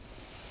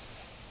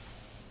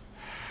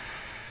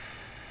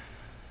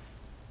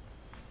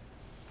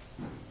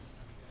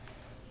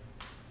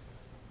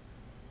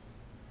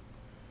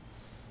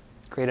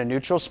 Create a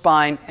neutral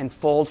spine and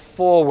fold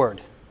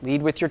forward.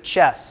 Lead with your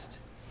chest.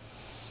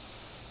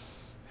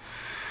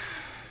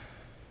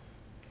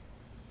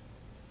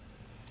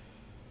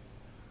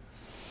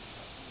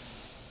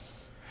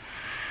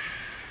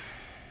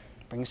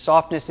 Bring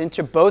softness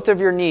into both of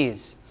your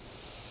knees.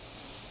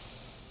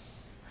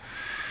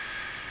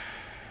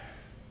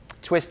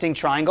 Twisting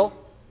triangle.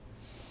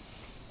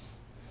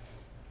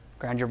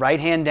 Ground your right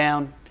hand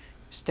down.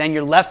 Extend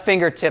your left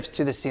fingertips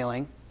to the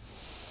ceiling.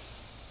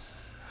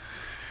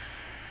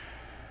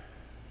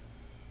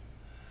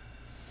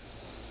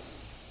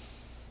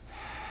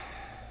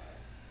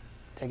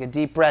 Take a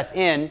deep breath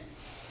in.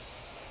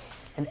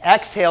 And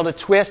exhale to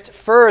twist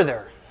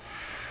further.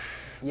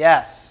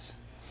 Yes.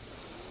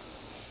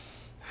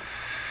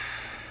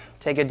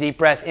 Take a deep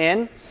breath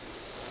in.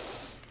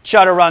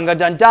 Chaturanga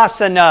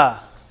Dandasana.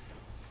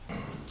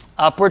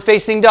 Upward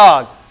facing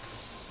dog.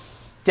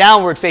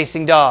 Downward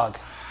facing dog.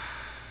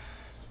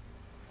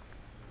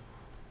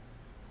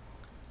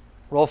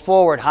 Roll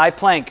forward, high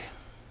plank.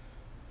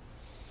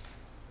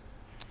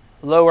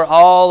 Lower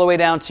all the way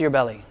down to your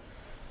belly.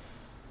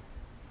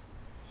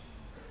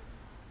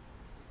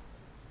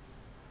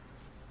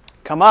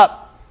 Come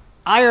up.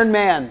 Iron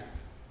Man.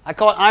 I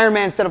call it Iron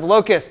Man instead of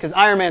locust because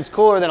Iron Man's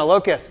cooler than a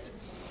locust.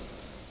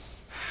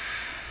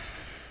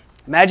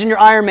 Imagine your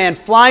Iron Man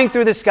flying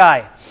through the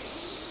sky.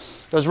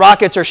 Those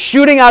rockets are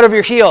shooting out of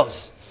your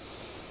heels.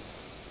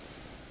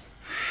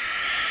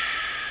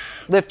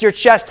 Lift your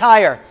chest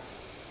higher.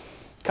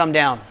 Come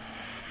down.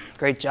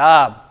 Great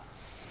job.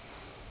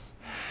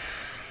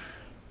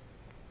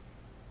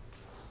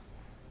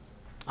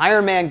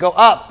 Iron Man, go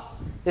up.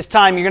 This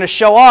time you're going to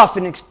show off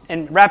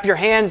and wrap your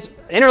hands,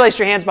 interlace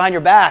your hands behind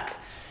your back.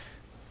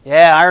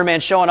 Yeah, Iron Man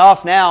showing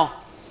off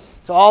now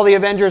to all the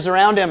Avengers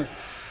around him.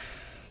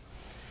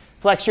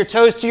 Flex your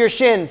toes to your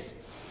shins.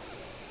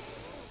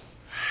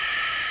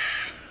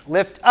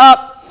 Lift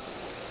up.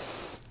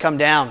 Come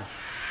down.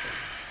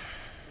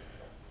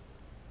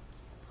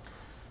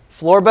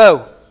 Floor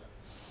bow.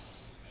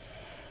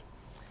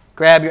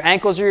 Grab your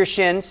ankles or your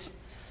shins.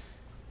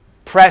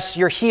 Press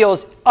your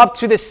heels up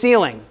to the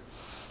ceiling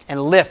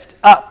and lift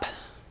up.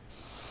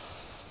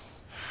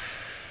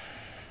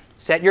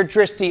 Set your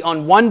drishti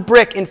on one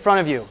brick in front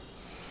of you.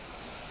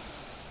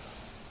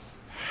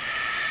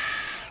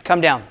 Come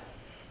down.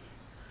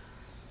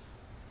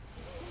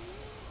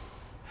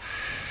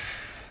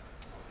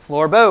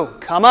 Floor bow,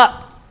 come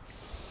up.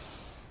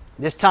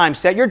 This time,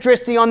 set your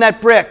drishti on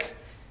that brick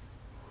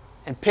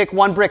and pick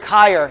one brick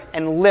higher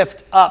and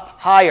lift up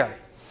higher.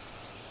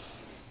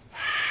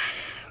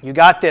 You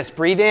got this.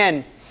 Breathe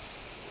in.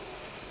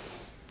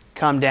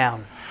 Come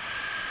down.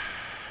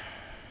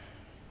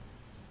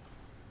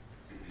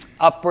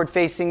 Upward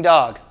facing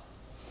dog.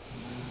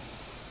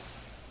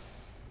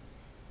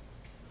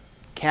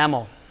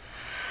 Camel.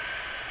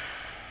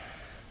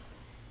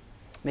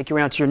 Make your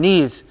way onto your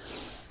knees.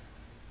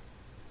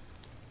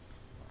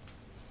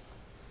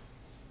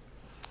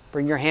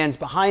 Bring your hands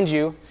behind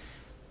you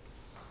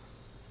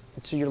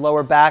into your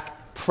lower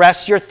back.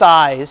 Press your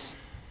thighs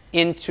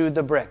into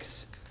the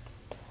bricks.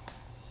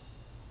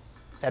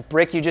 That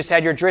brick you just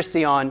had your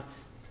drishti on,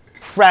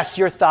 press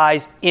your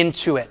thighs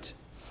into it.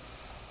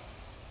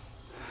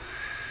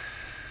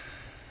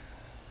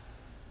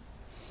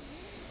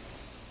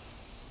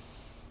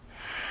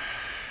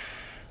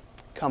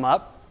 Come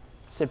up.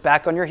 Sit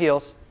back on your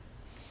heels.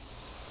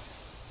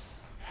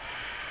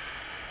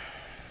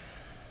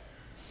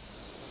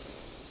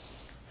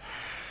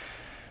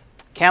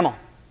 Camel.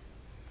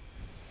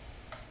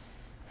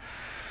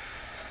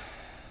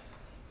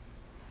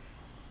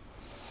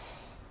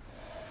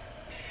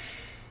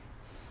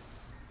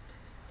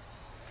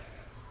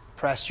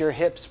 Press your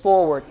hips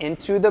forward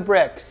into the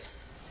bricks.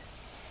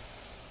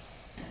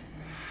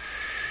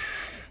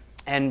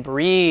 And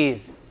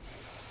breathe.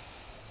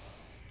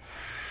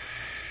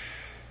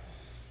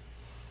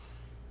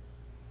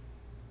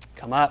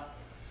 Come up.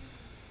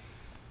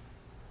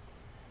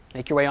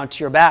 Make your way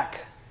onto your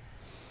back.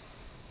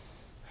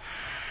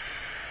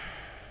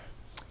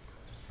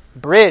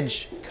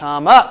 Bridge.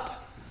 Come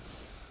up.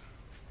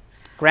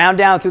 Ground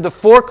down through the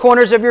four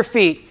corners of your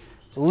feet.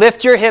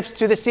 Lift your hips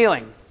to the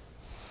ceiling.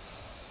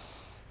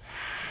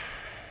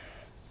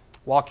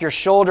 Walk your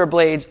shoulder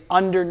blades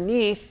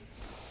underneath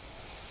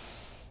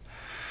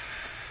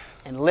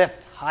and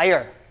lift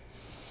higher.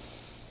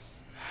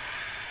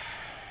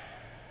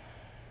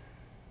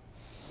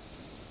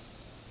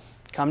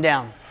 Come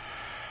down.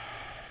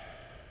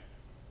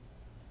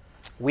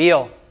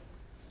 Wheel.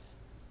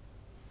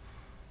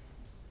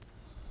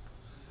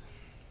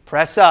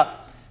 Press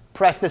up.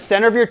 Press the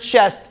center of your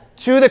chest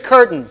to the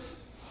curtains.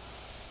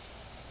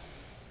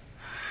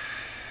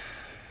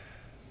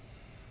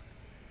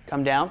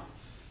 Come down.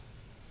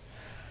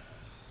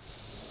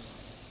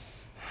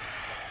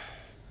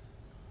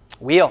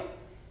 Wheel.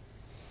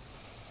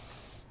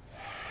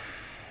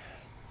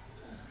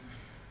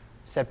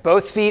 Set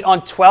both feet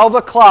on 12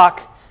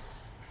 o'clock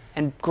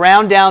and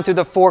ground down through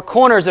the four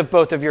corners of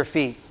both of your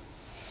feet.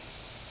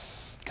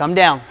 Come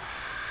down.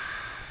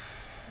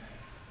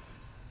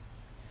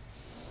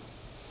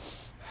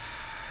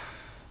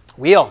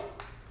 Wheel.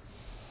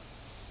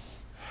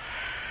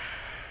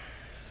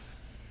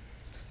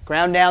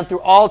 Ground down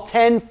through all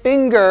 10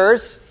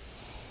 fingers.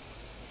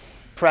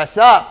 Press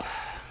up.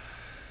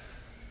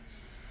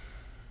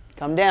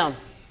 Come down.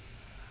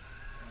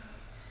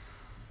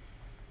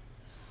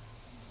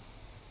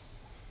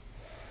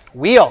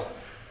 Wheel.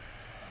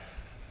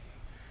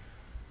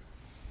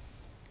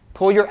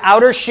 Pull your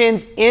outer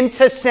shins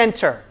into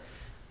center.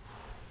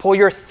 Pull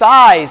your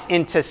thighs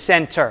into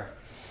center.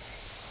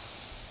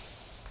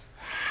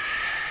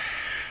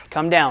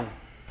 Come down.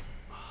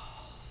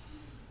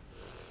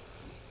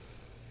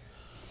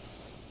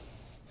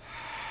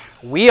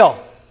 Wheel.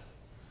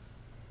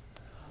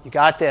 You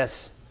got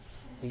this.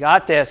 You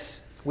got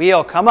this.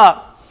 Wheel, come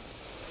up.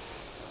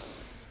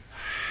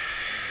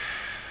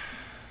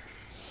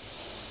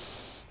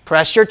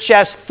 Press your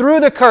chest through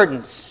the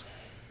curtains.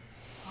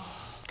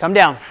 Come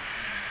down.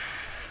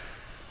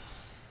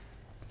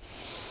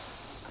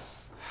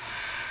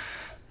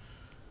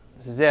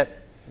 This is it.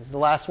 This is the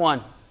last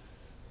one.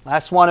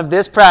 Last one of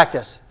this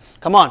practice.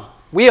 Come on.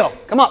 Wheel,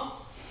 come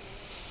up.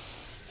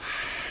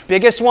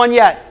 Biggest one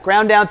yet.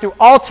 Ground down through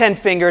all 10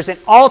 fingers and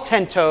all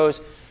 10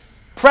 toes.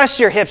 Press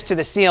your hips to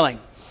the ceiling.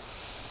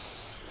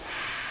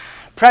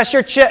 Press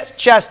your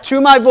chest to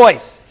my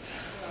voice.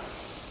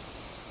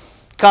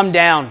 Come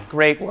down.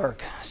 Great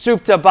work.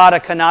 Supta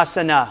Baddha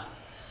Konasana.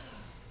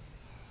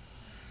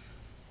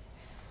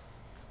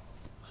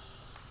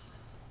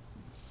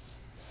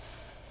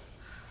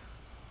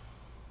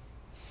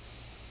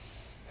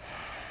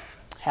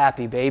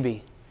 Happy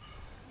baby.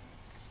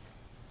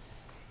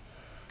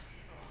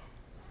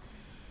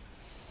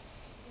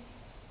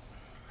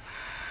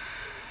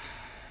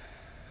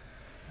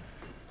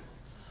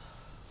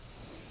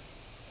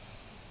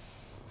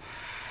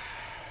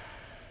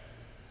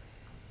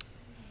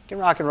 Can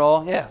rock and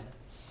roll, yeah.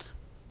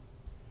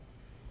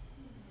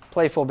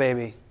 Playful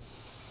baby.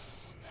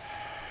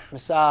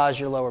 Massage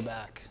your lower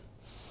back.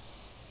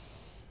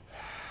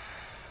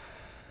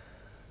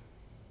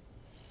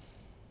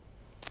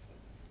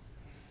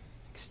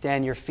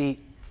 Extend your feet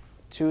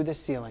to the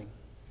ceiling.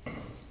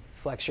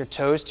 Flex your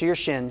toes to your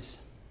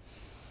shins.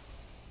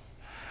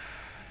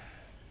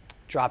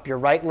 Drop your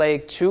right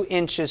leg 2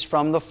 inches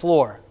from the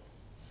floor.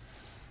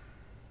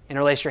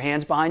 Interlace your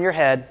hands behind your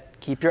head.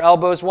 Keep your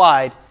elbows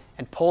wide.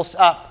 And pulse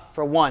up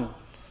for 1,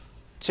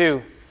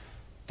 2,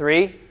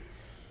 3,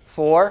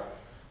 4,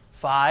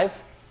 5,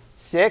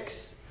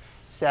 6,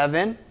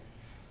 7,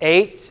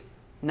 8,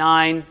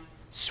 9.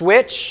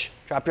 Switch.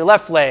 Drop your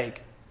left leg.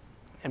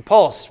 And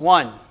pulse.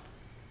 1,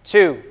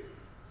 2,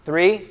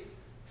 3,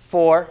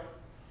 4,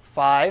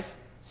 5,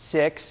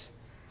 6,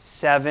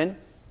 7,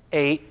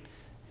 8,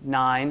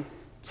 9,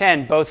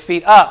 10. Both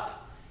feet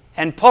up.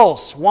 And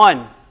pulse.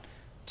 1,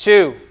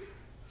 2,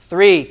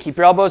 3. Keep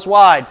your elbows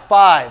wide.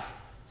 5,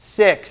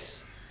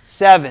 6,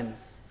 7,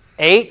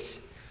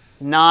 8,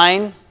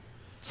 9,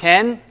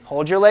 10.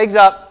 Hold your legs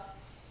up.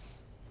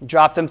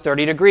 Drop them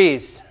 30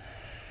 degrees.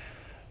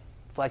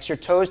 Flex your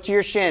toes to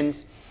your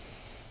shins.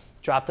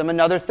 Drop them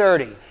another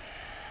 30.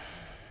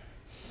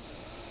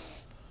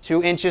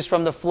 2 inches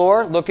from the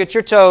floor. Look at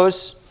your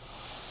toes.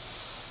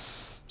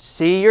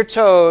 See your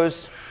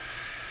toes.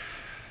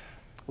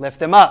 Lift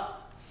them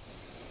up.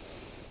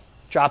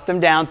 Drop them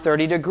down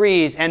 30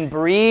 degrees and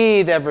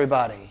breathe,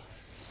 everybody.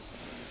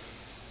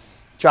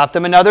 Drop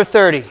them another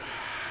 30.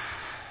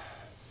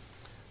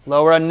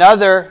 Lower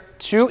another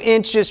 2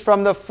 inches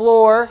from the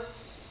floor.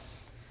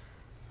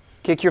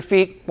 Kick your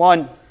feet.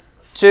 1,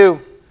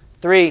 2,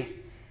 3,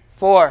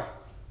 4,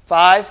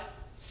 5,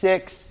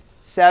 6,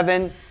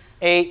 7,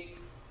 8,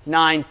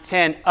 9,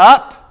 10.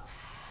 Up.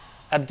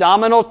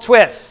 Abdominal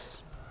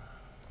twists.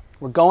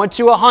 We're going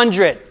to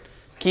 100.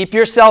 Keep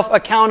yourself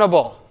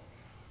accountable.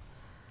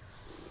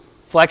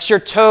 Flex your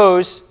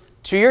toes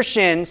to your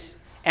shins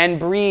and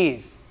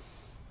breathe.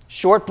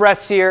 Short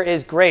breaths here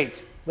is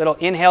great. Little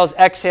inhales,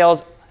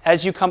 exhales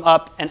as you come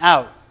up and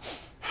out.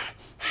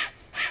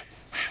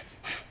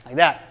 Like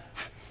that.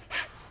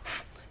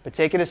 But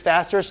take it as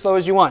fast or as slow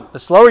as you want. The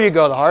slower you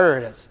go, the harder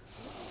it is.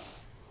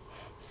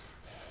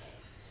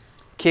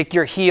 Kick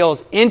your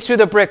heels into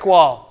the brick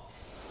wall.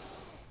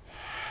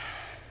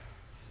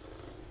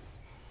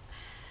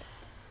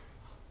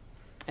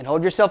 And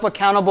hold yourself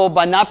accountable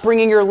by not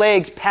bringing your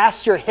legs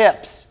past your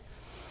hips.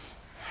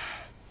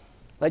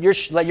 Let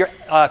your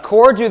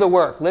core do the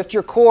work. Lift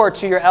your core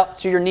to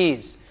your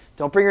knees.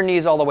 Don't bring your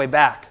knees all the way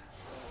back.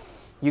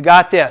 You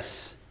got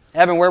this.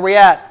 Evan, where are we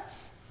at?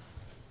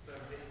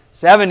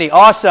 70.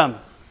 Awesome.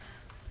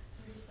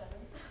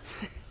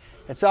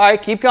 It's all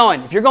right. Keep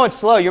going. If you're going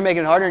slow, you're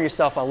making it harder on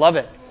yourself. I love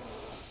it.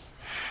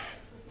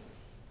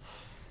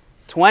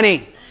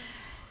 20.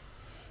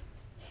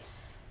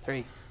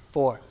 3,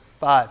 4,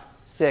 5,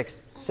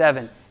 6,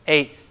 7,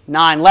 8,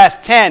 9.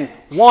 Last 10.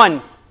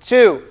 1,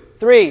 2,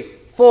 3,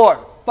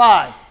 4,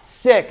 5,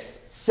 6,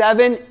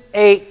 7,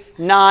 8,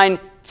 9,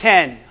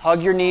 10.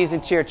 Hug your knees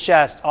into your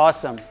chest.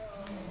 Awesome.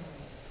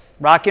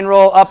 Rock and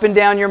roll up and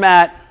down your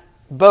mat.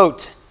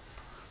 Boat.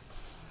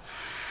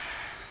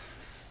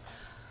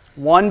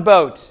 One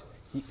boat.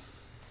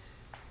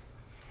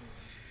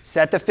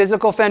 Set the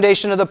physical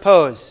foundation of the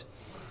pose.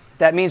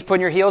 That means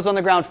putting your heels on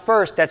the ground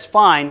first. That's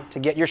fine to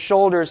get your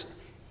shoulders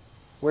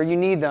where you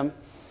need them.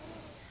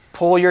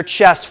 Pull your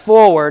chest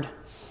forward.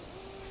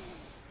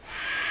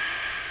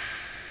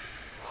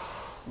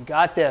 You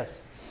got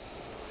this.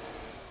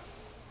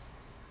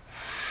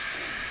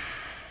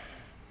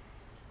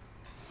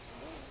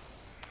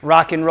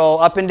 Rock and roll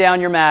up and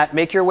down your mat.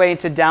 Make your way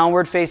into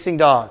downward facing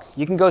dog.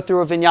 You can go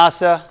through a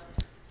vinyasa.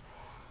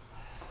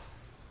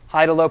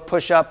 High to low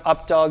push-up,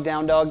 up dog,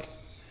 down dog.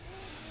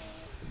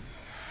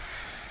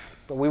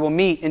 But we will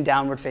meet in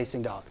downward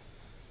facing dog.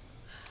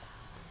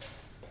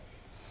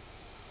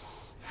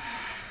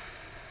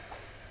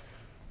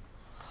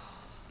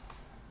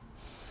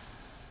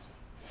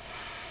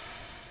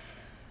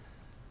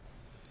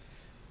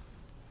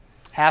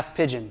 Half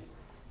pigeon.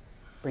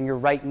 Bring your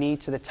right knee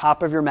to the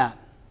top of your mat.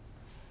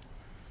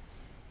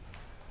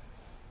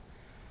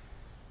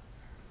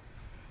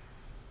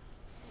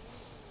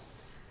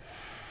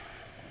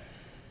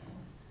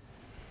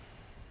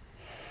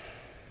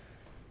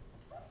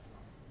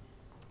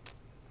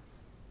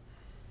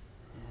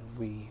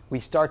 We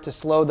start to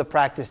slow the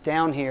practice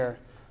down here,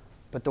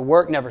 but the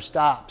work never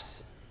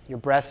stops. Your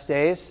breath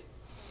stays.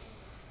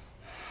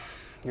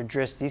 Your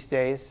drishti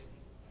stays.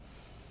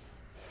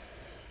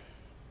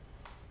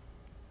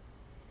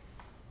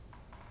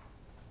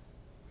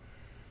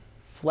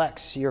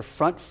 Flex your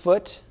front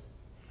foot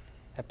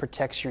that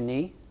protects your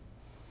knee.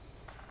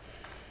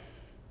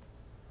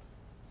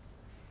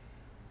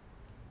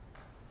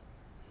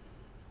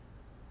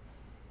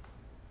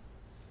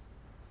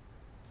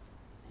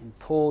 And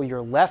pull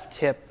your left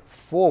hip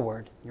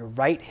forward, your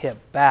right hip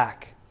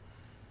back.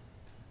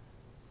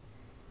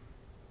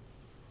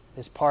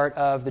 This part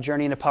of the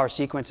Journey into Power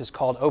sequence is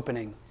called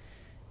opening.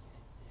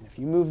 And if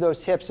you move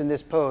those hips in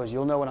this pose,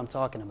 you'll know what I'm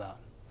talking about.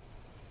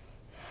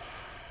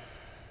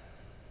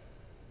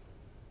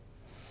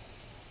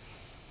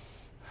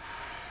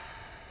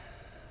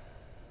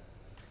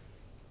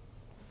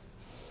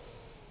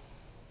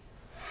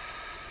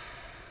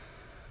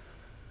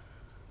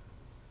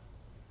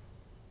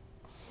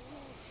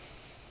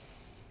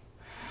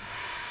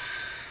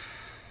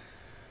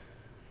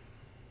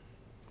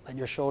 Let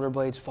your shoulder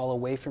blades fall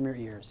away from your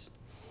ears.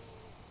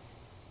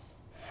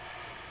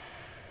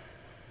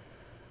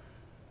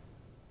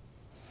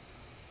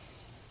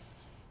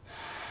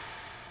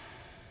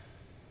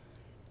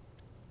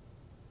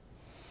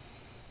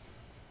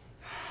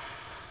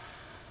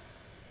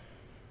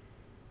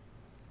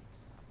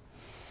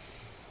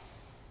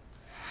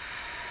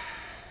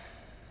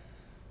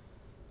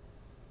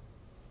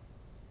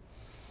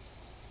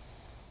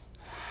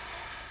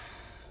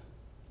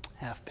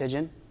 Half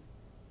pigeon.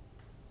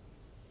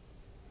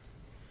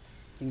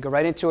 You can go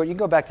right into it. You can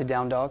go back to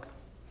down dog.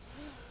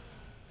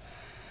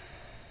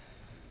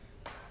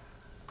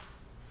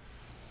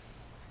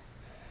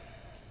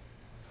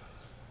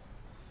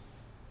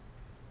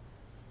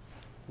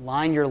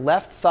 Line your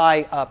left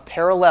thigh up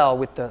parallel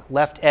with the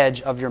left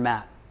edge of your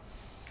mat.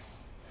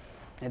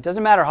 It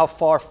doesn't matter how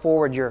far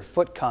forward your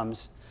foot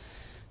comes,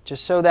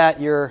 just so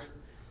that your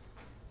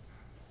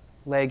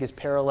leg is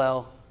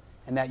parallel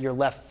and that your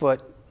left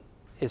foot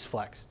is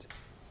flexed.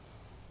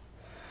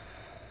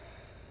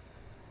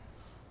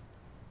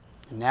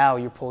 Now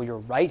you pull your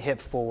right hip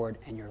forward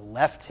and your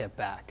left hip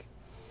back.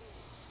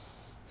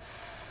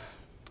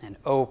 And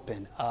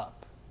open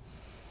up.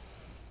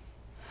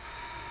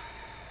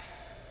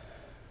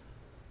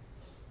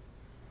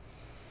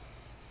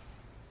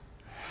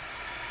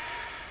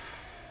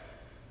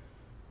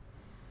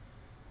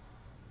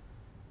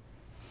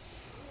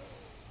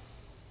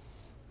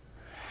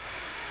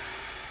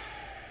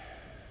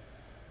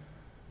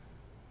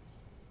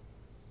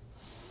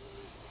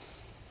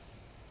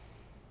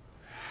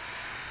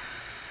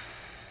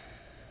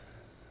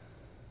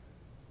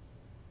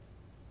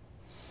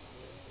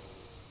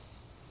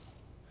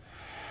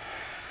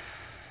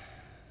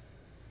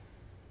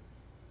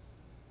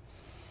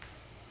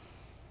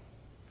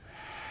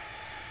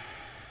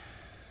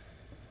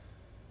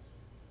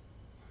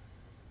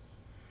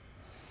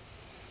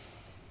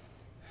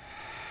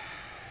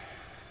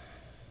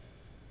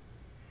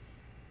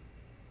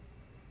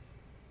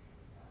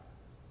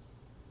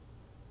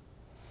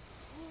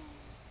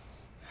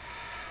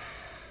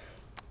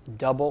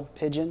 Double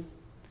pigeon.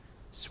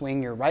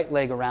 Swing your right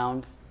leg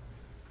around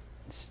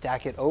and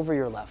stack it over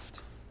your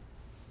left.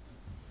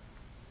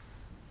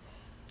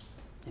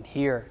 And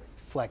here,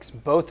 flex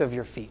both of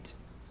your feet.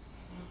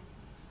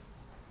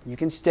 You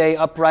can stay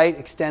upright,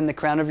 extend the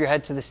crown of your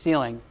head to the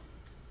ceiling.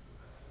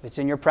 If it's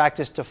in your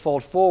practice to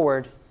fold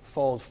forward,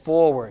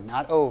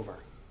 not over.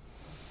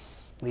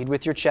 Lead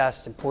with your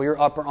chest and pull your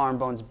upper arm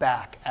bones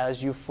back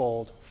as you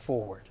fold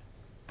forward.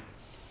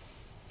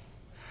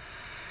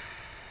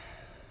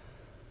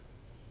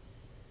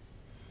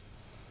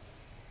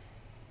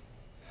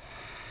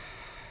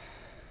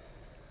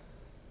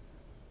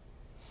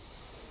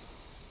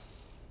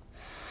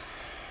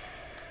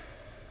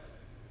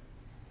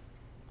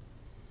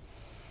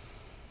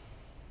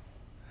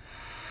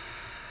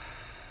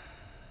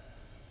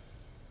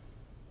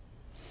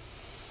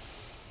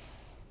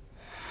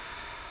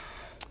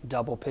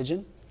 Double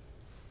pigeon.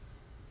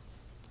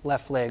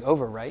 Left leg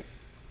over right.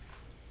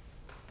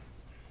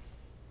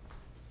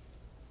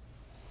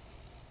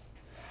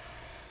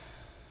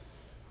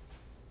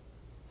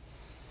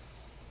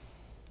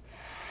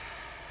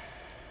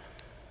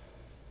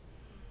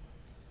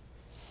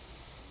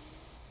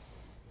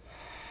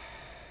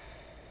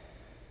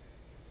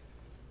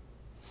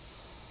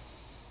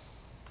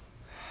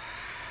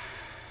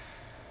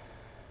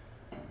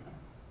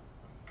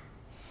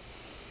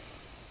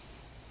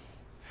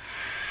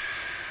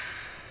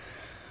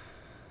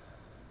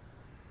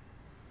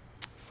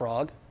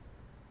 Frog.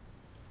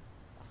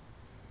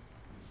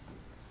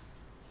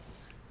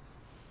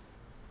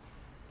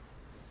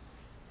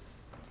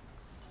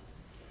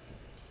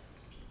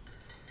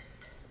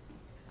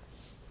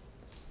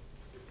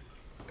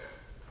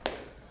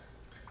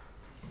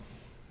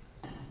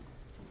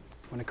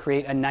 Want to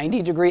create a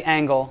 90-degree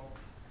angle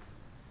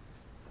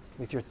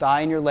with your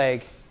thigh and your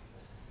leg.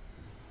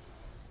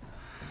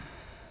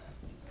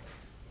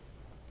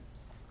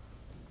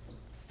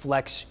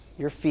 Flex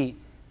your feet.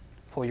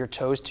 Pull your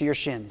toes to your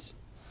shins.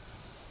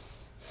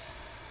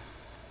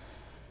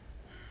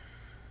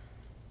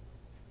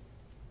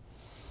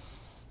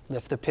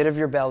 Lift the pit of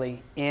your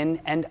belly in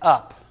and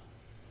up.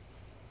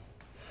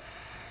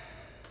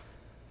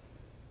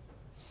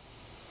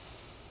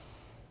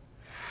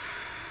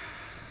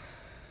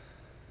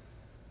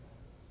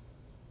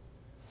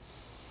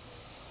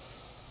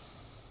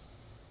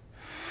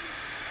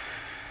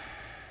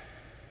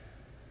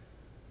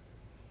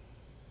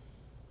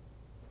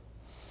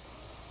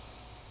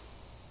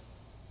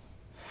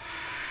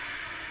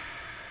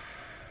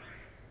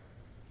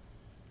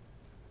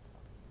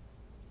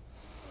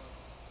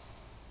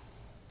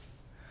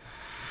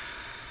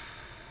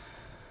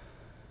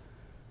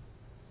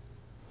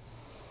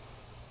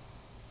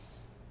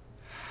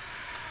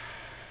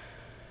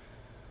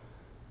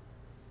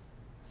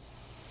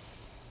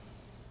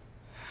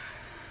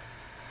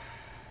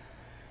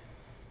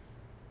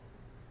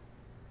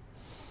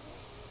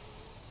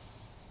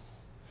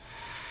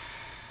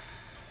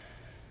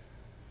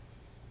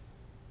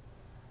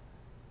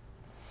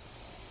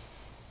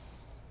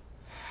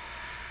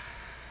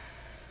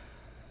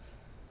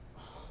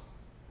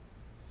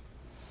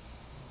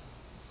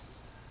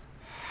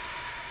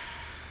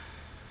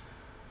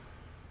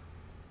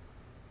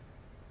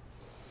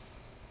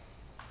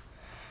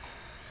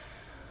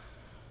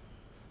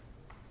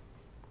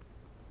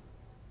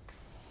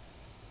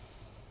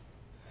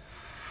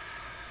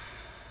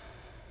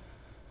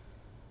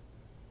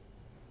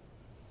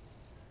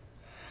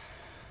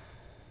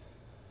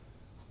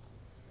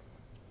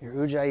 Your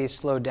ujjayi is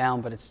slowed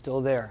down, but it's still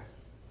there.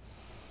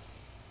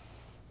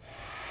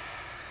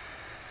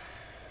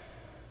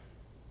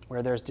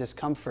 Where there's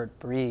discomfort,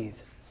 breathe.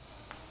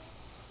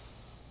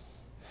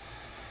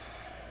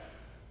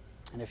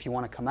 And if you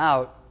want to come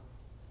out,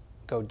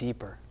 go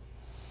deeper.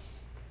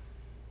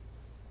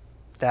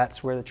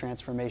 That's where the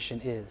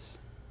transformation is.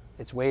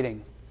 It's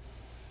waiting.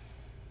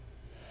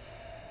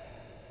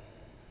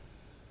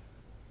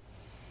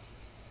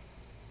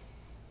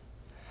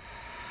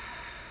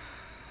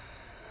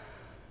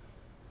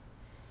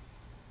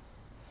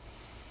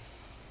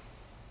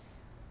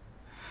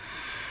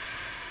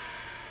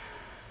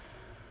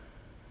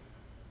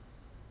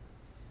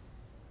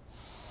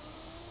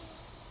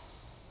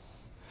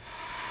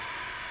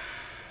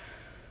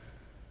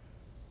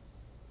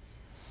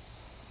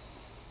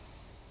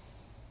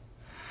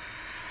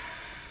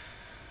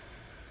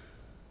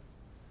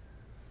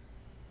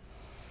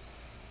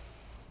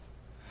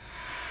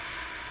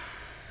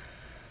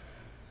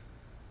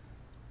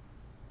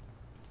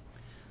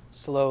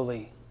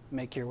 Slowly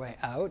make your way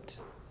out.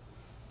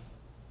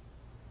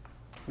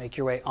 Make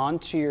your way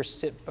onto your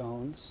sit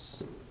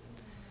bones.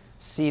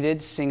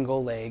 Seated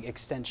single leg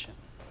extension.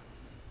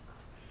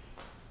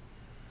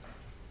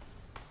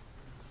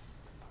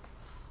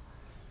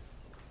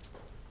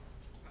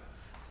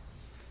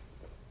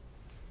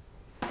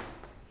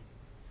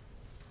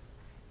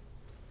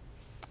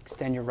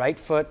 Extend your right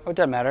foot. Oh, it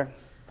doesn't matter.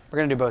 We're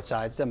going to do both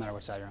sides. Doesn't matter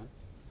which side you're on.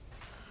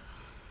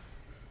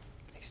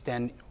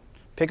 Extend.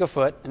 Pick a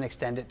foot and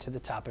extend it to the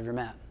top of your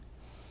mat.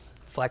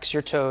 Flex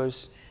your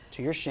toes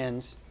to your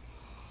shins.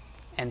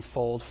 and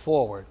fold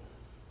forward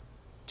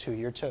to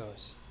your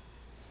toes.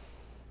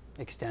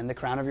 Extend the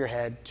crown of your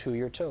head to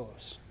your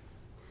toes.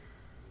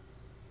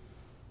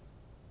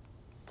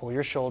 Pull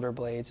your shoulder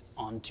blades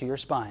onto your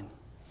spine.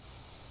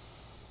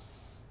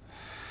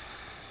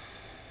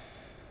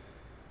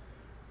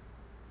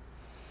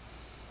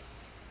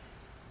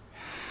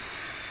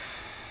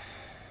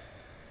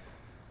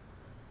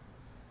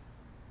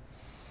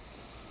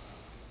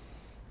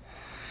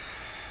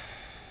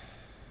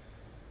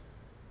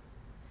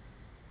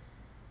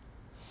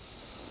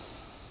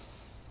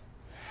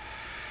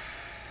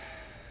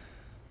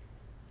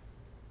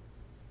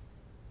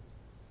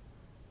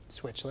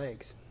 Switch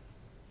legs.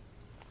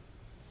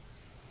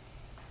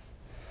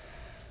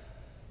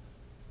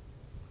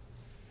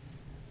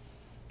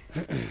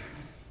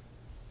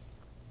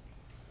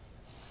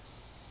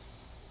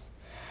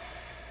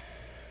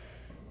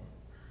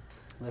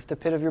 Lift the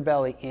pit of your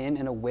belly in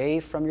and away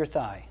from your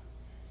thigh.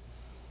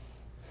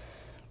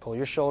 Pull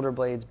your shoulder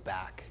blades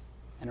back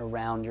and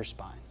around your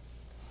spine.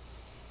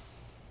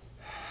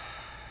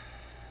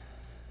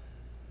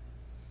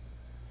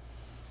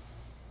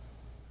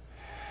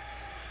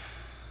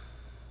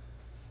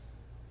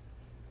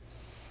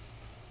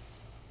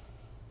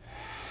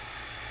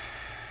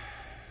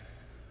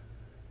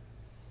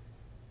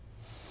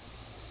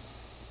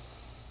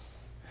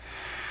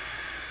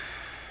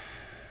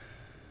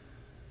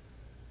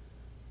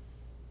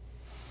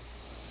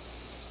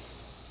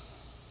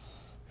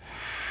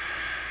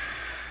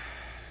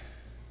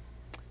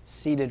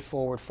 Seated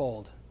forward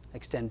fold.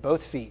 Extend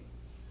both feet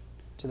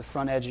to the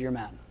front edge of your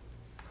mat.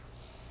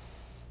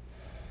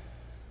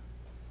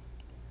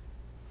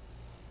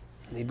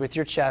 Lead with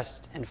your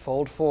chest and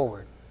fold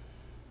forward.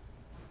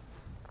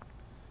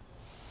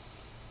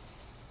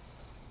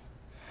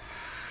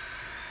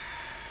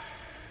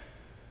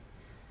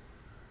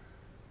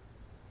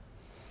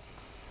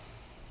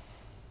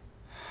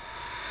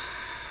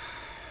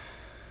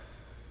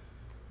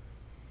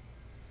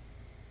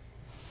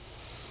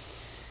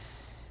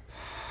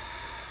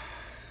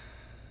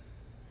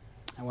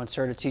 I once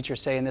heard a teacher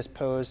say in this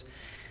pose,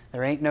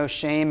 there ain't no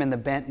shame in the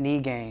bent knee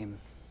game.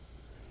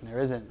 There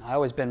isn't. I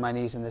always bend my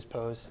knees in this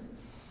pose.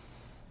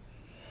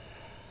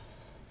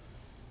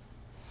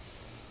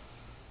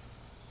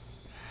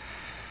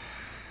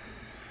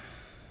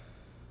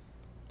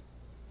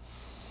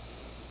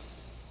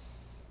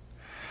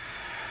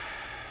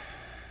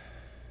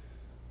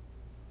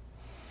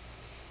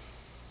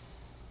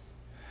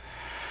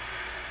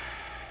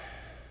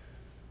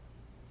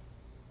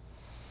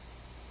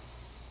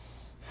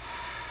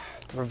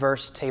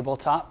 Reverse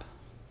tabletop.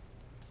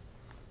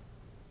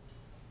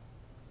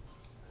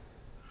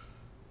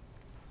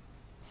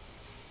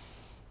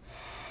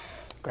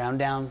 Ground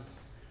down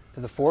to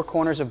the four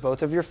corners of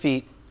both of your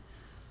feet.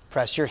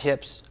 Press your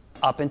hips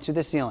up into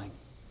the ceiling.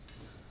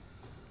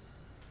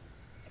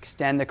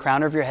 Extend the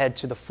crown of your head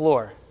to the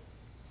floor.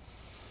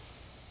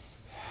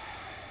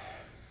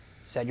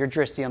 Set your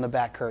drishti on the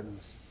back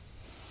curtains.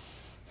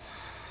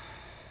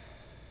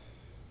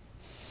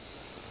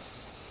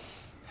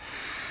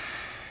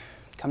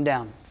 Come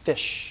down,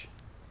 fish.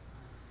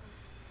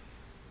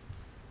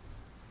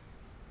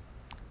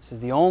 This is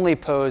the only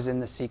pose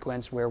in the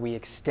sequence where we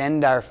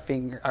extend our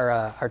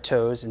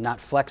toes and not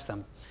flex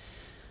them.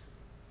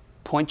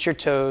 Point your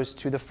toes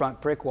to the front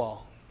brick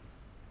wall.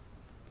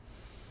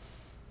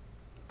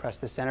 Press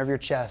the center of your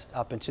chest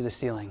up into the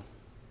ceiling.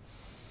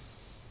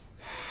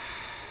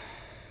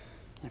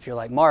 If you're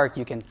like Mark,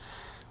 you can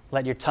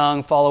let your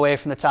tongue fall away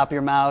from the top of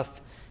your mouth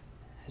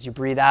as you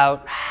breathe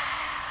out.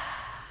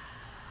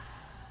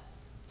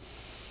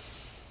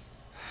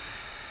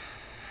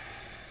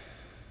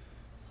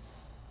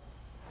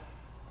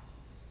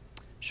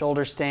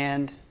 Shoulder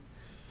stand,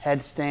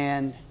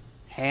 headstand,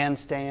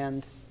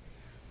 handstand,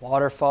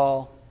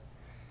 waterfall,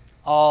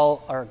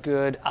 all are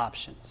good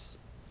options.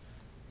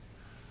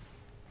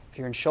 If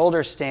you're in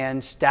shoulder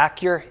stand,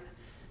 stack your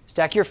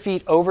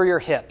feet over your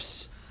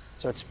hips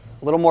so it's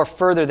a little more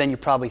further than you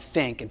probably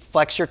think, and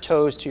flex your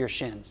toes to your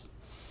shins.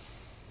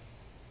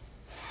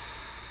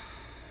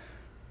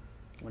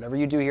 Whatever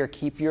you do here,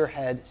 keep your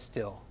head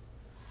still.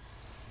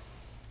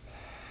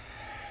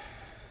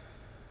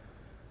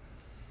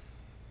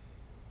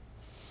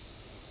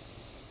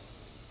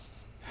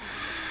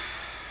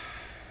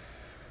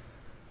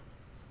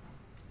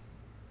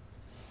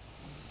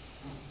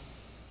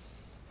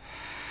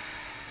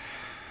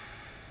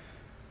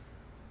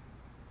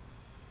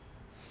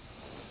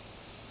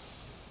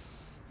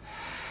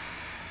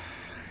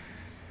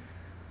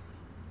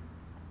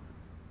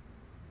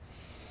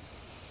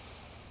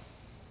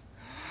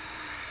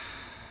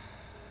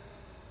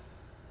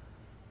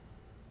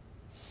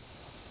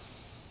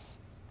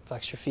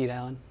 Flex your feet,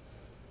 Alan.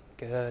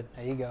 Good.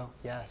 There you go.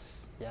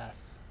 Yes.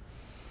 Yes.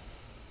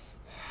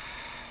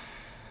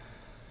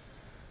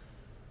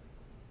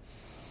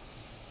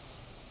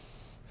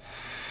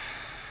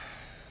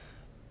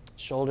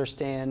 Shoulder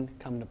stand,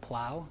 come to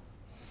plow.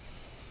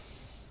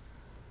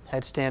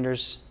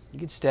 Headstanders, you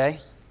could stay.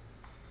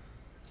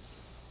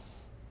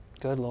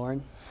 Good,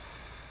 Lauren.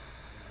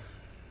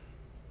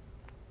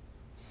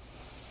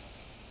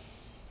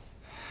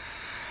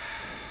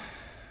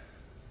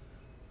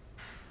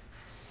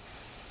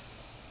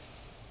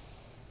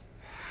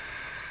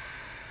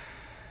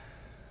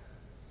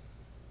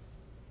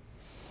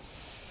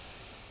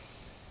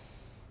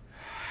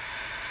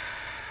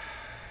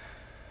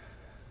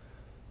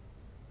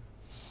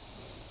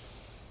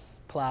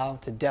 plow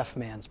to deaf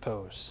man's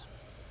pose.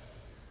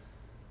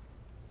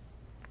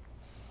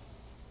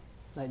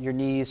 Let your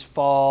knees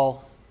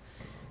fall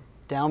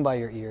down by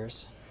your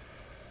ears.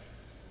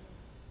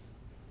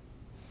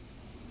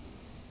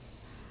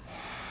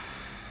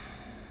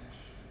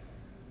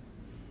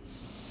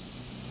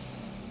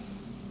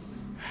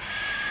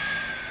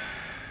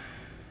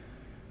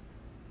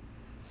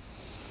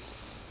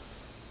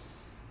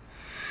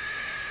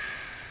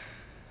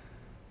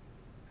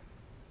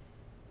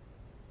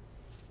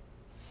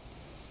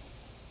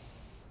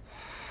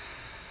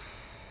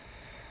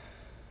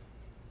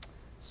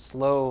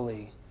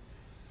 Slowly,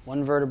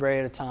 one vertebrae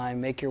at a time,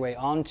 make your way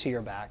onto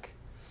your back.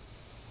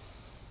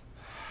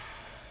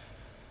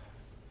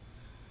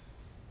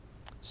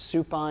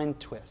 Supine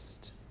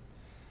twist.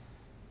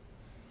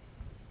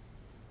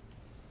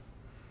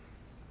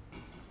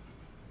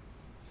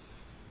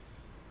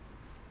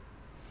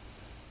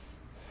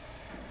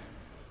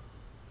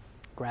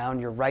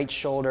 Ground your right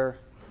shoulder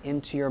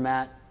into your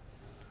mat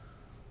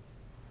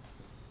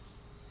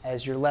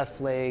as your left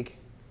leg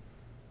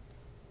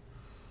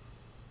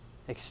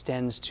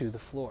extends to the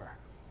floor.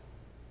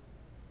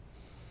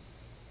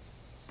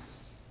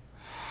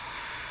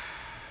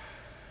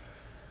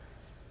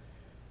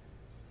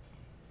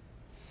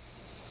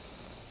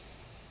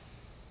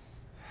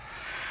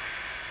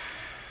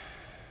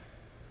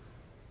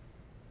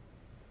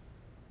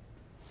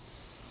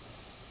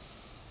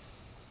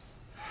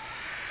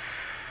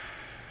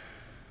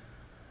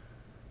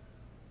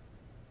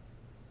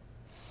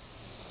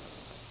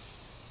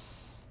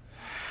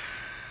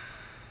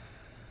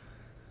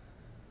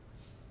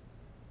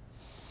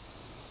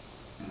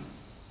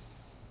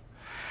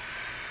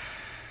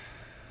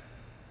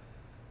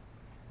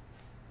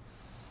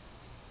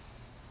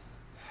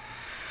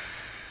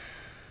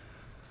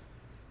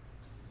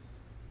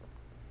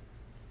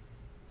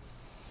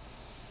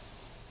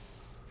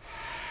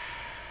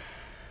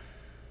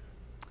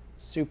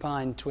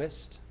 Supine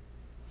twist.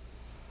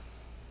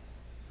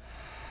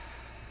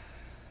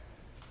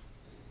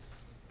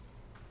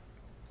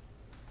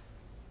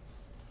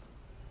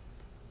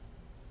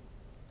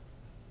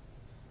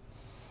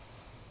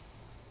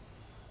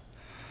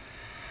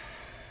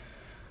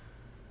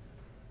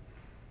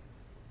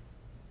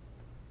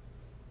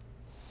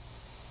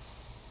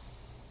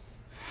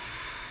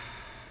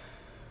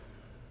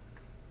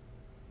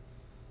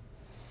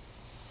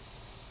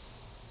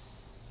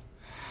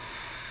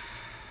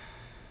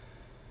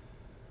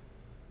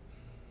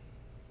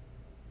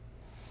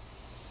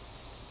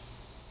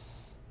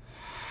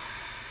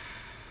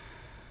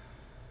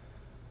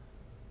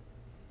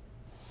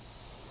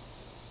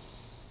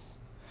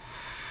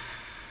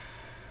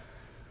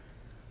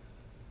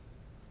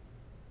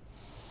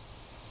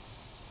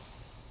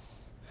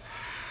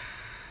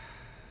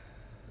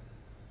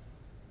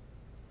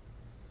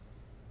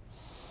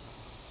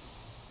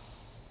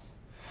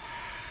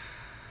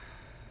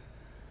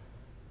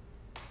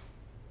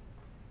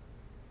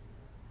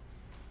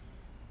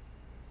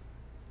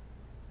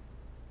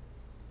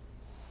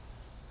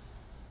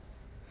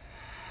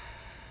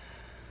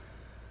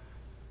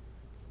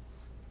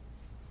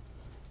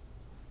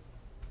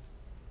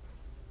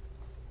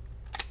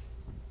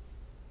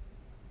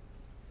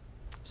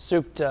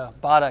 Supta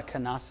Baddha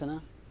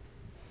Konasana.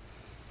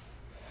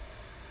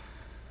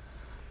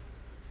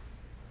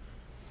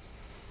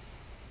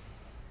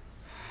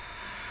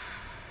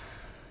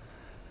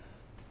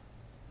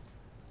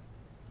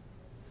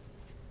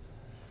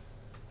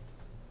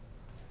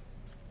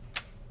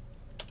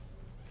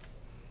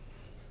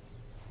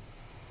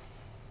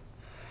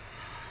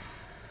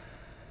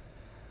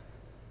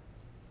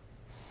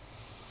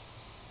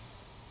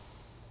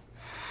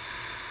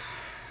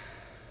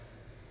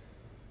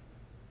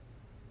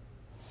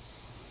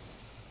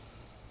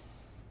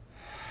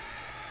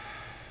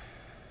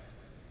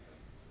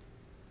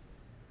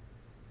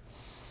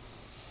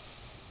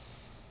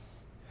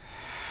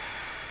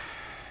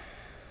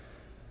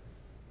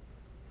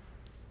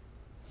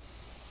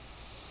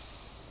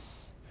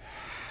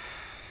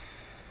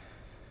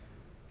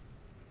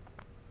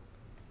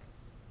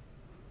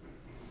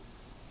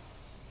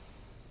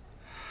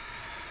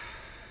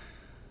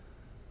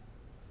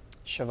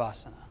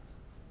 Shavasana.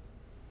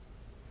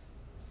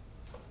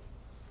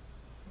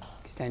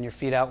 Extend your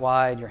feet out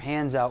wide, your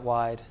hands out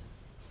wide.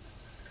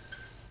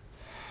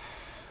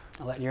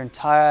 Let your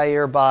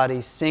entire body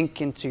sink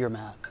into your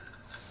mat.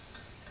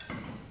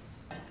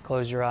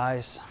 Close your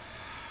eyes.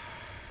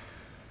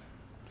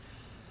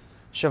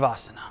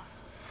 Shavasana.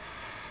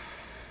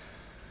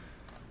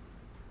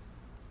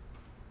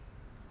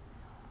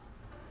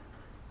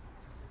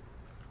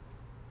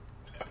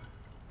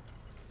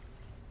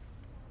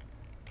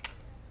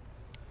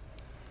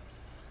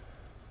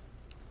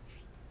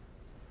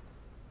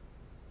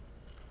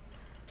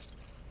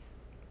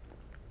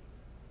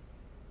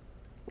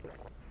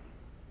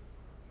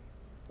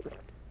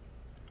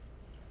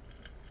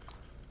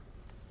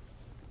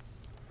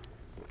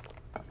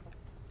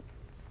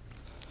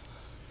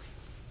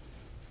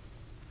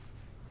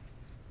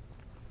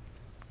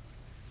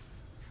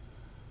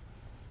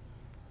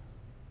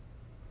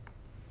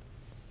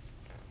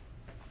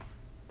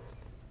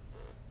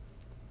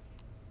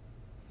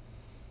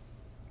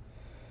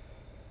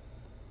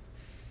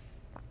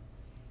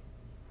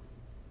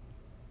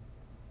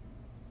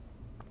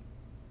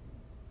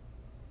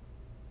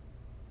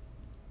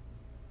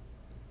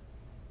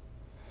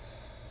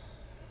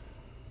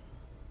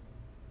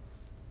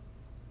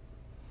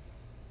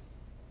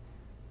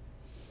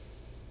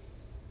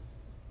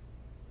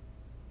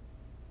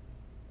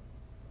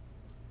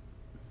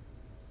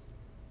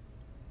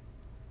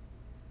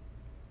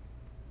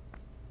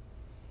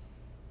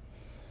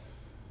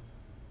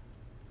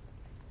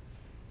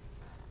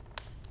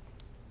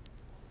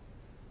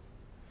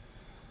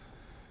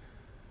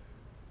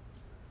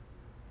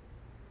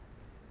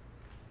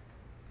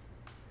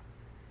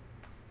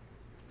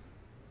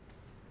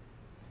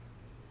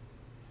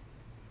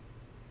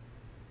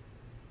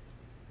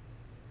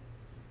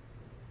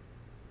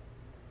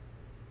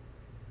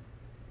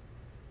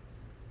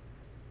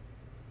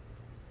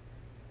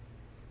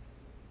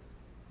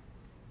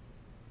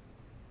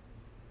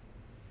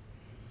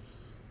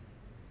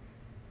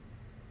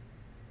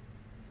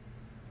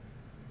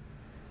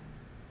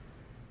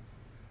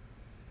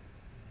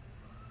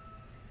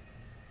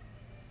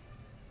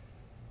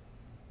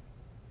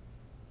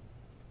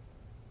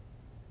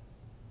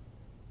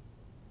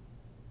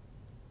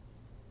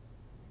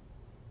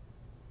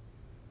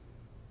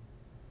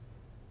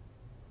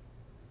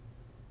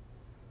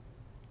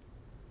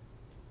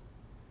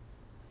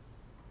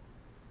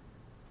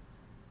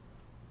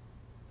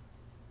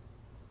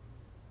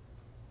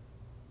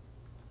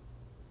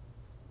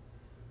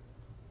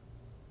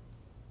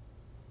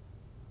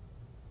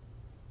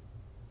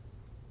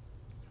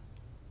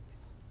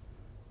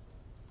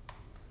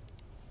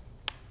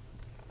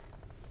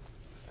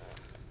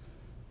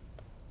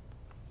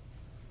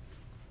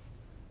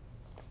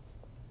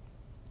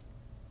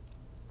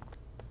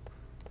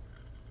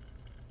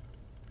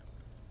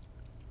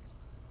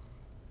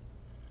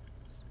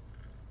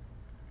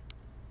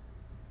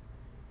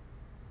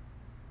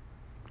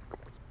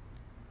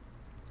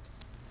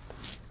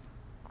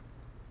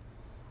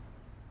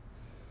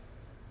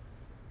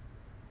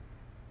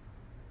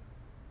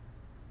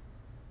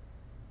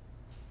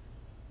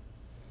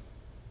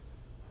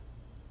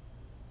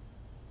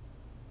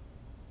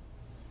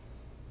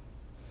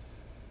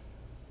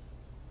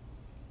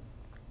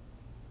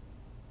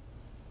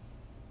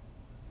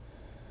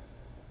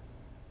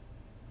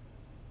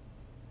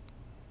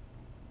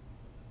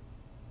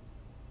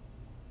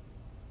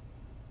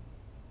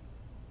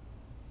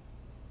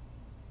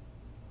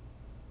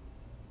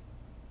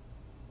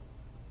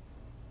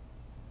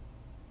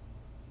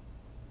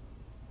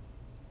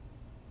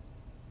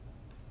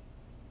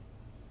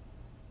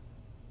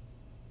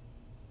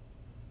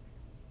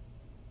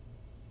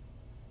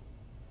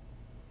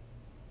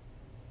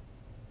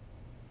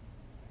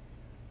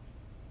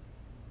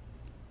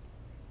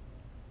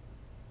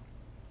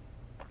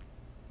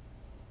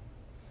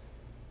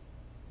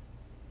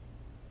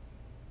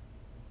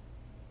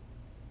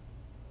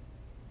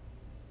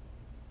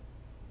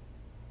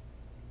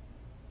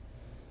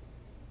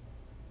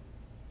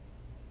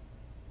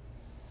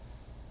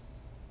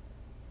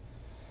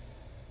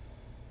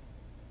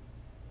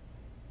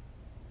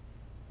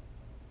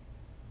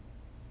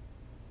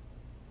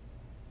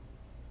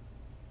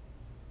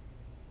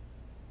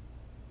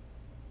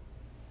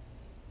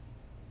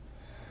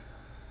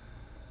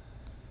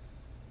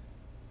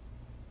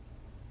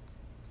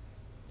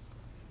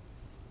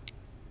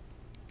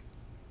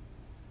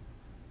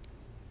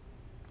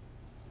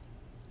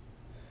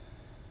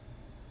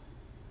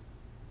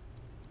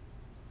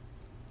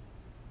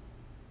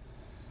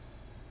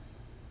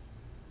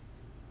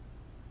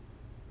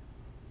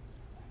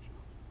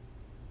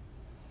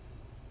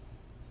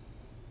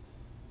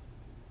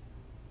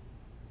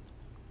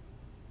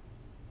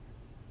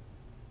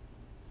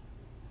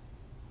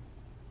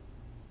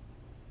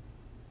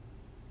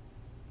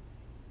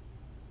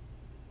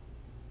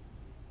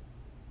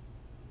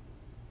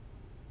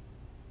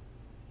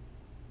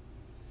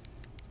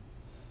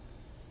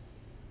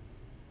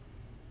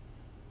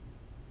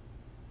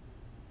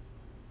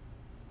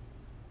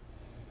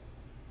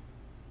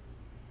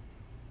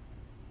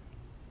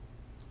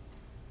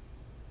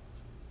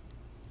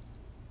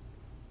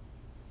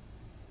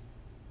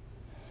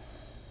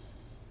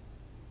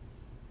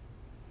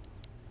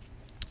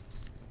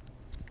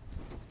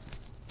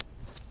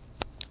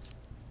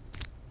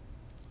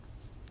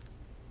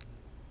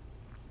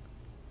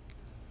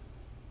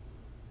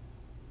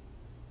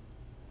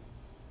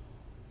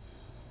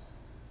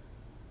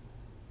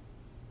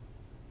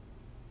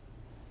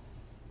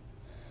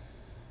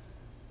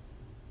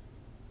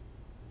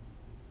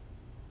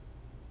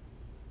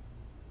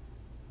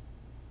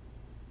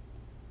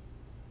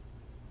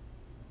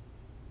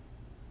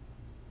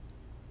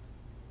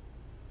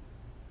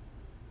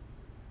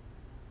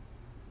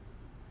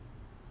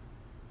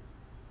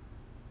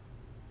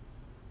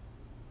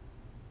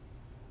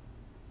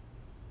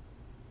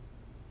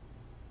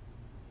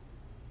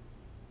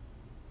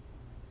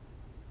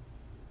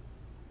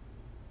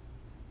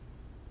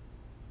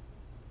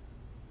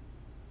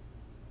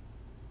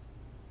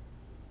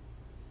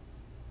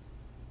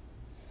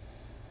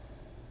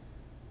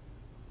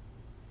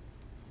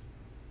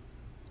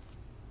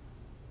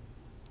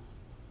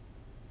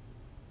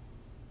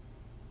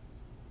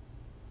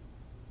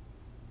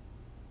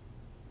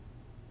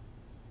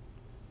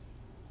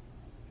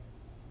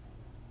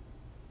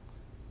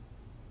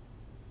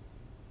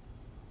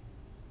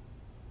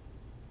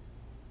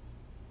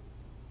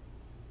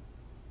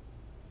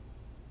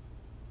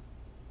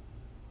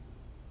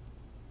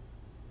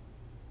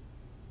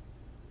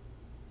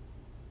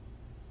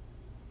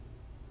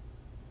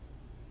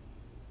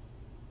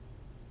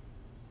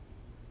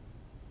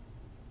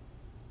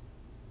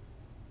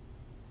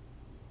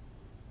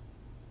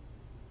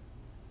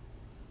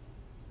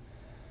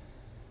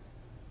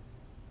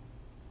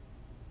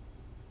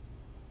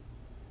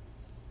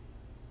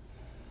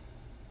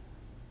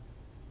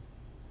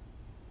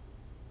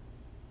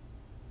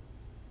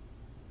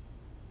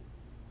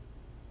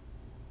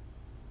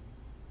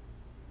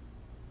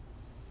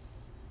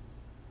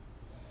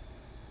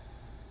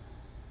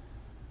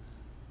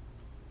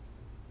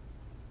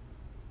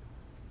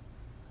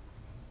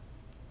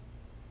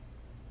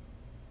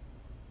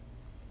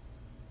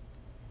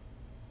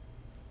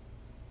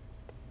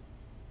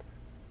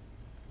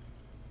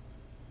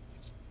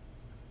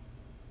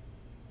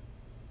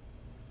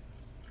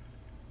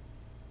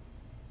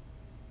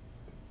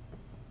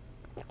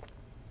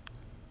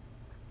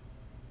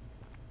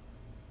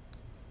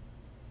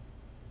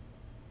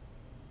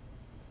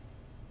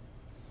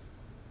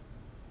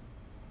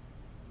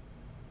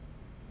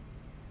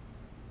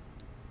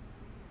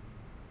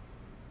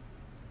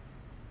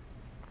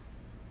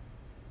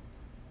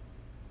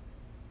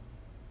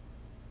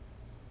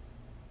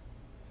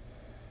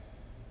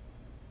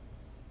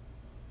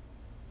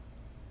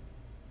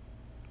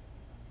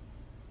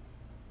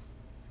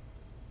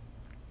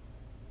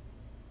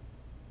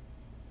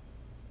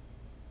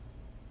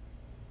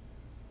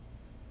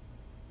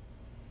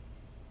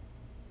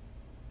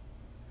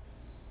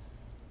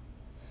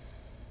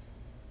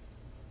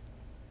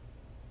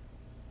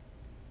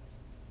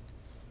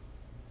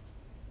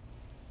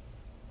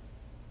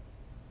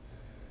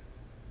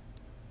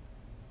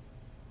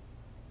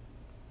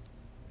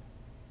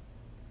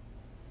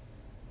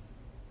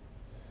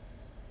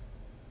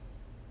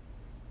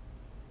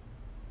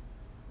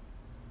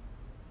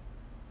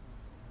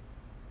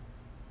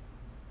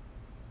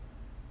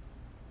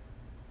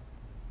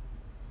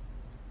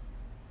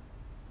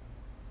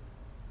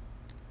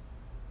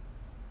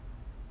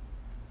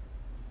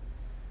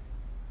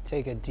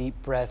 Take a deep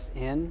breath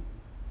in.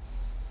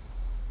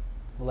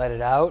 Let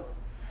it out.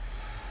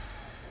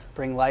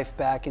 Bring life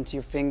back into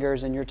your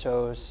fingers and your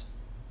toes.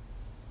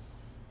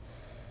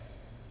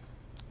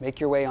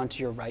 Make your way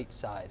onto your right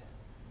side.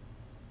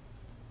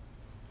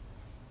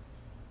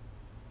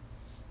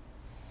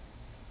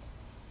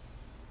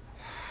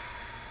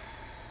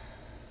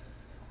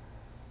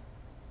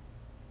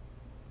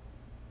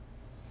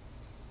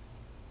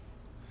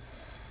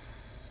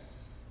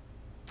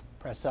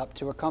 Press up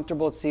to a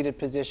comfortable seated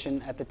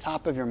position at the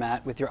top of your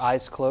mat with your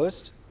eyes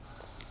closed.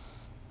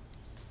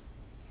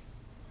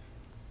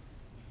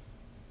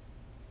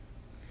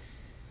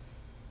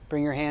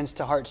 Bring your hands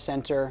to heart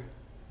center.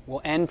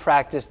 We'll end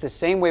practice the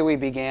same way we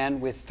began,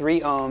 with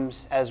 3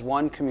 ohms as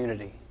one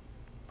community.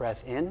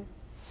 Breath in.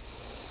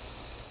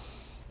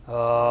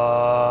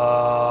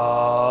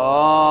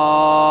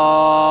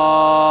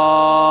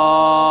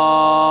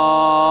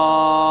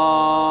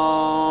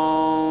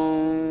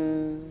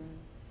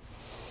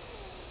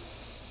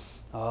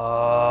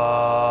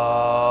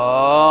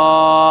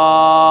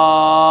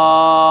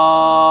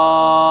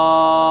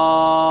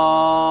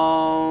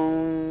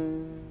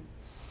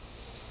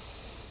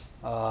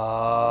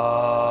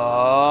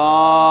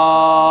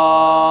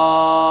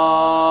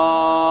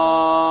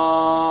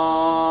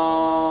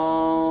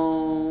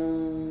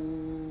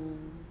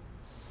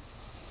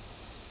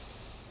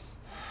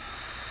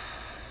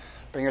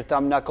 Bring your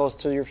thumb knuckles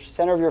to your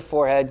center of your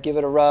forehead. Give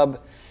it a rub.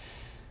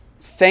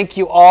 Thank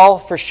you all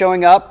for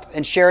showing up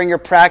and sharing your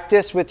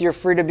practice with your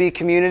Free to Be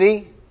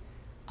community.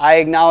 I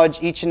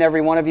acknowledge each and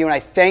every one of you, and I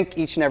thank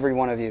each and every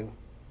one of you.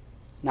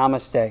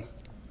 Namaste.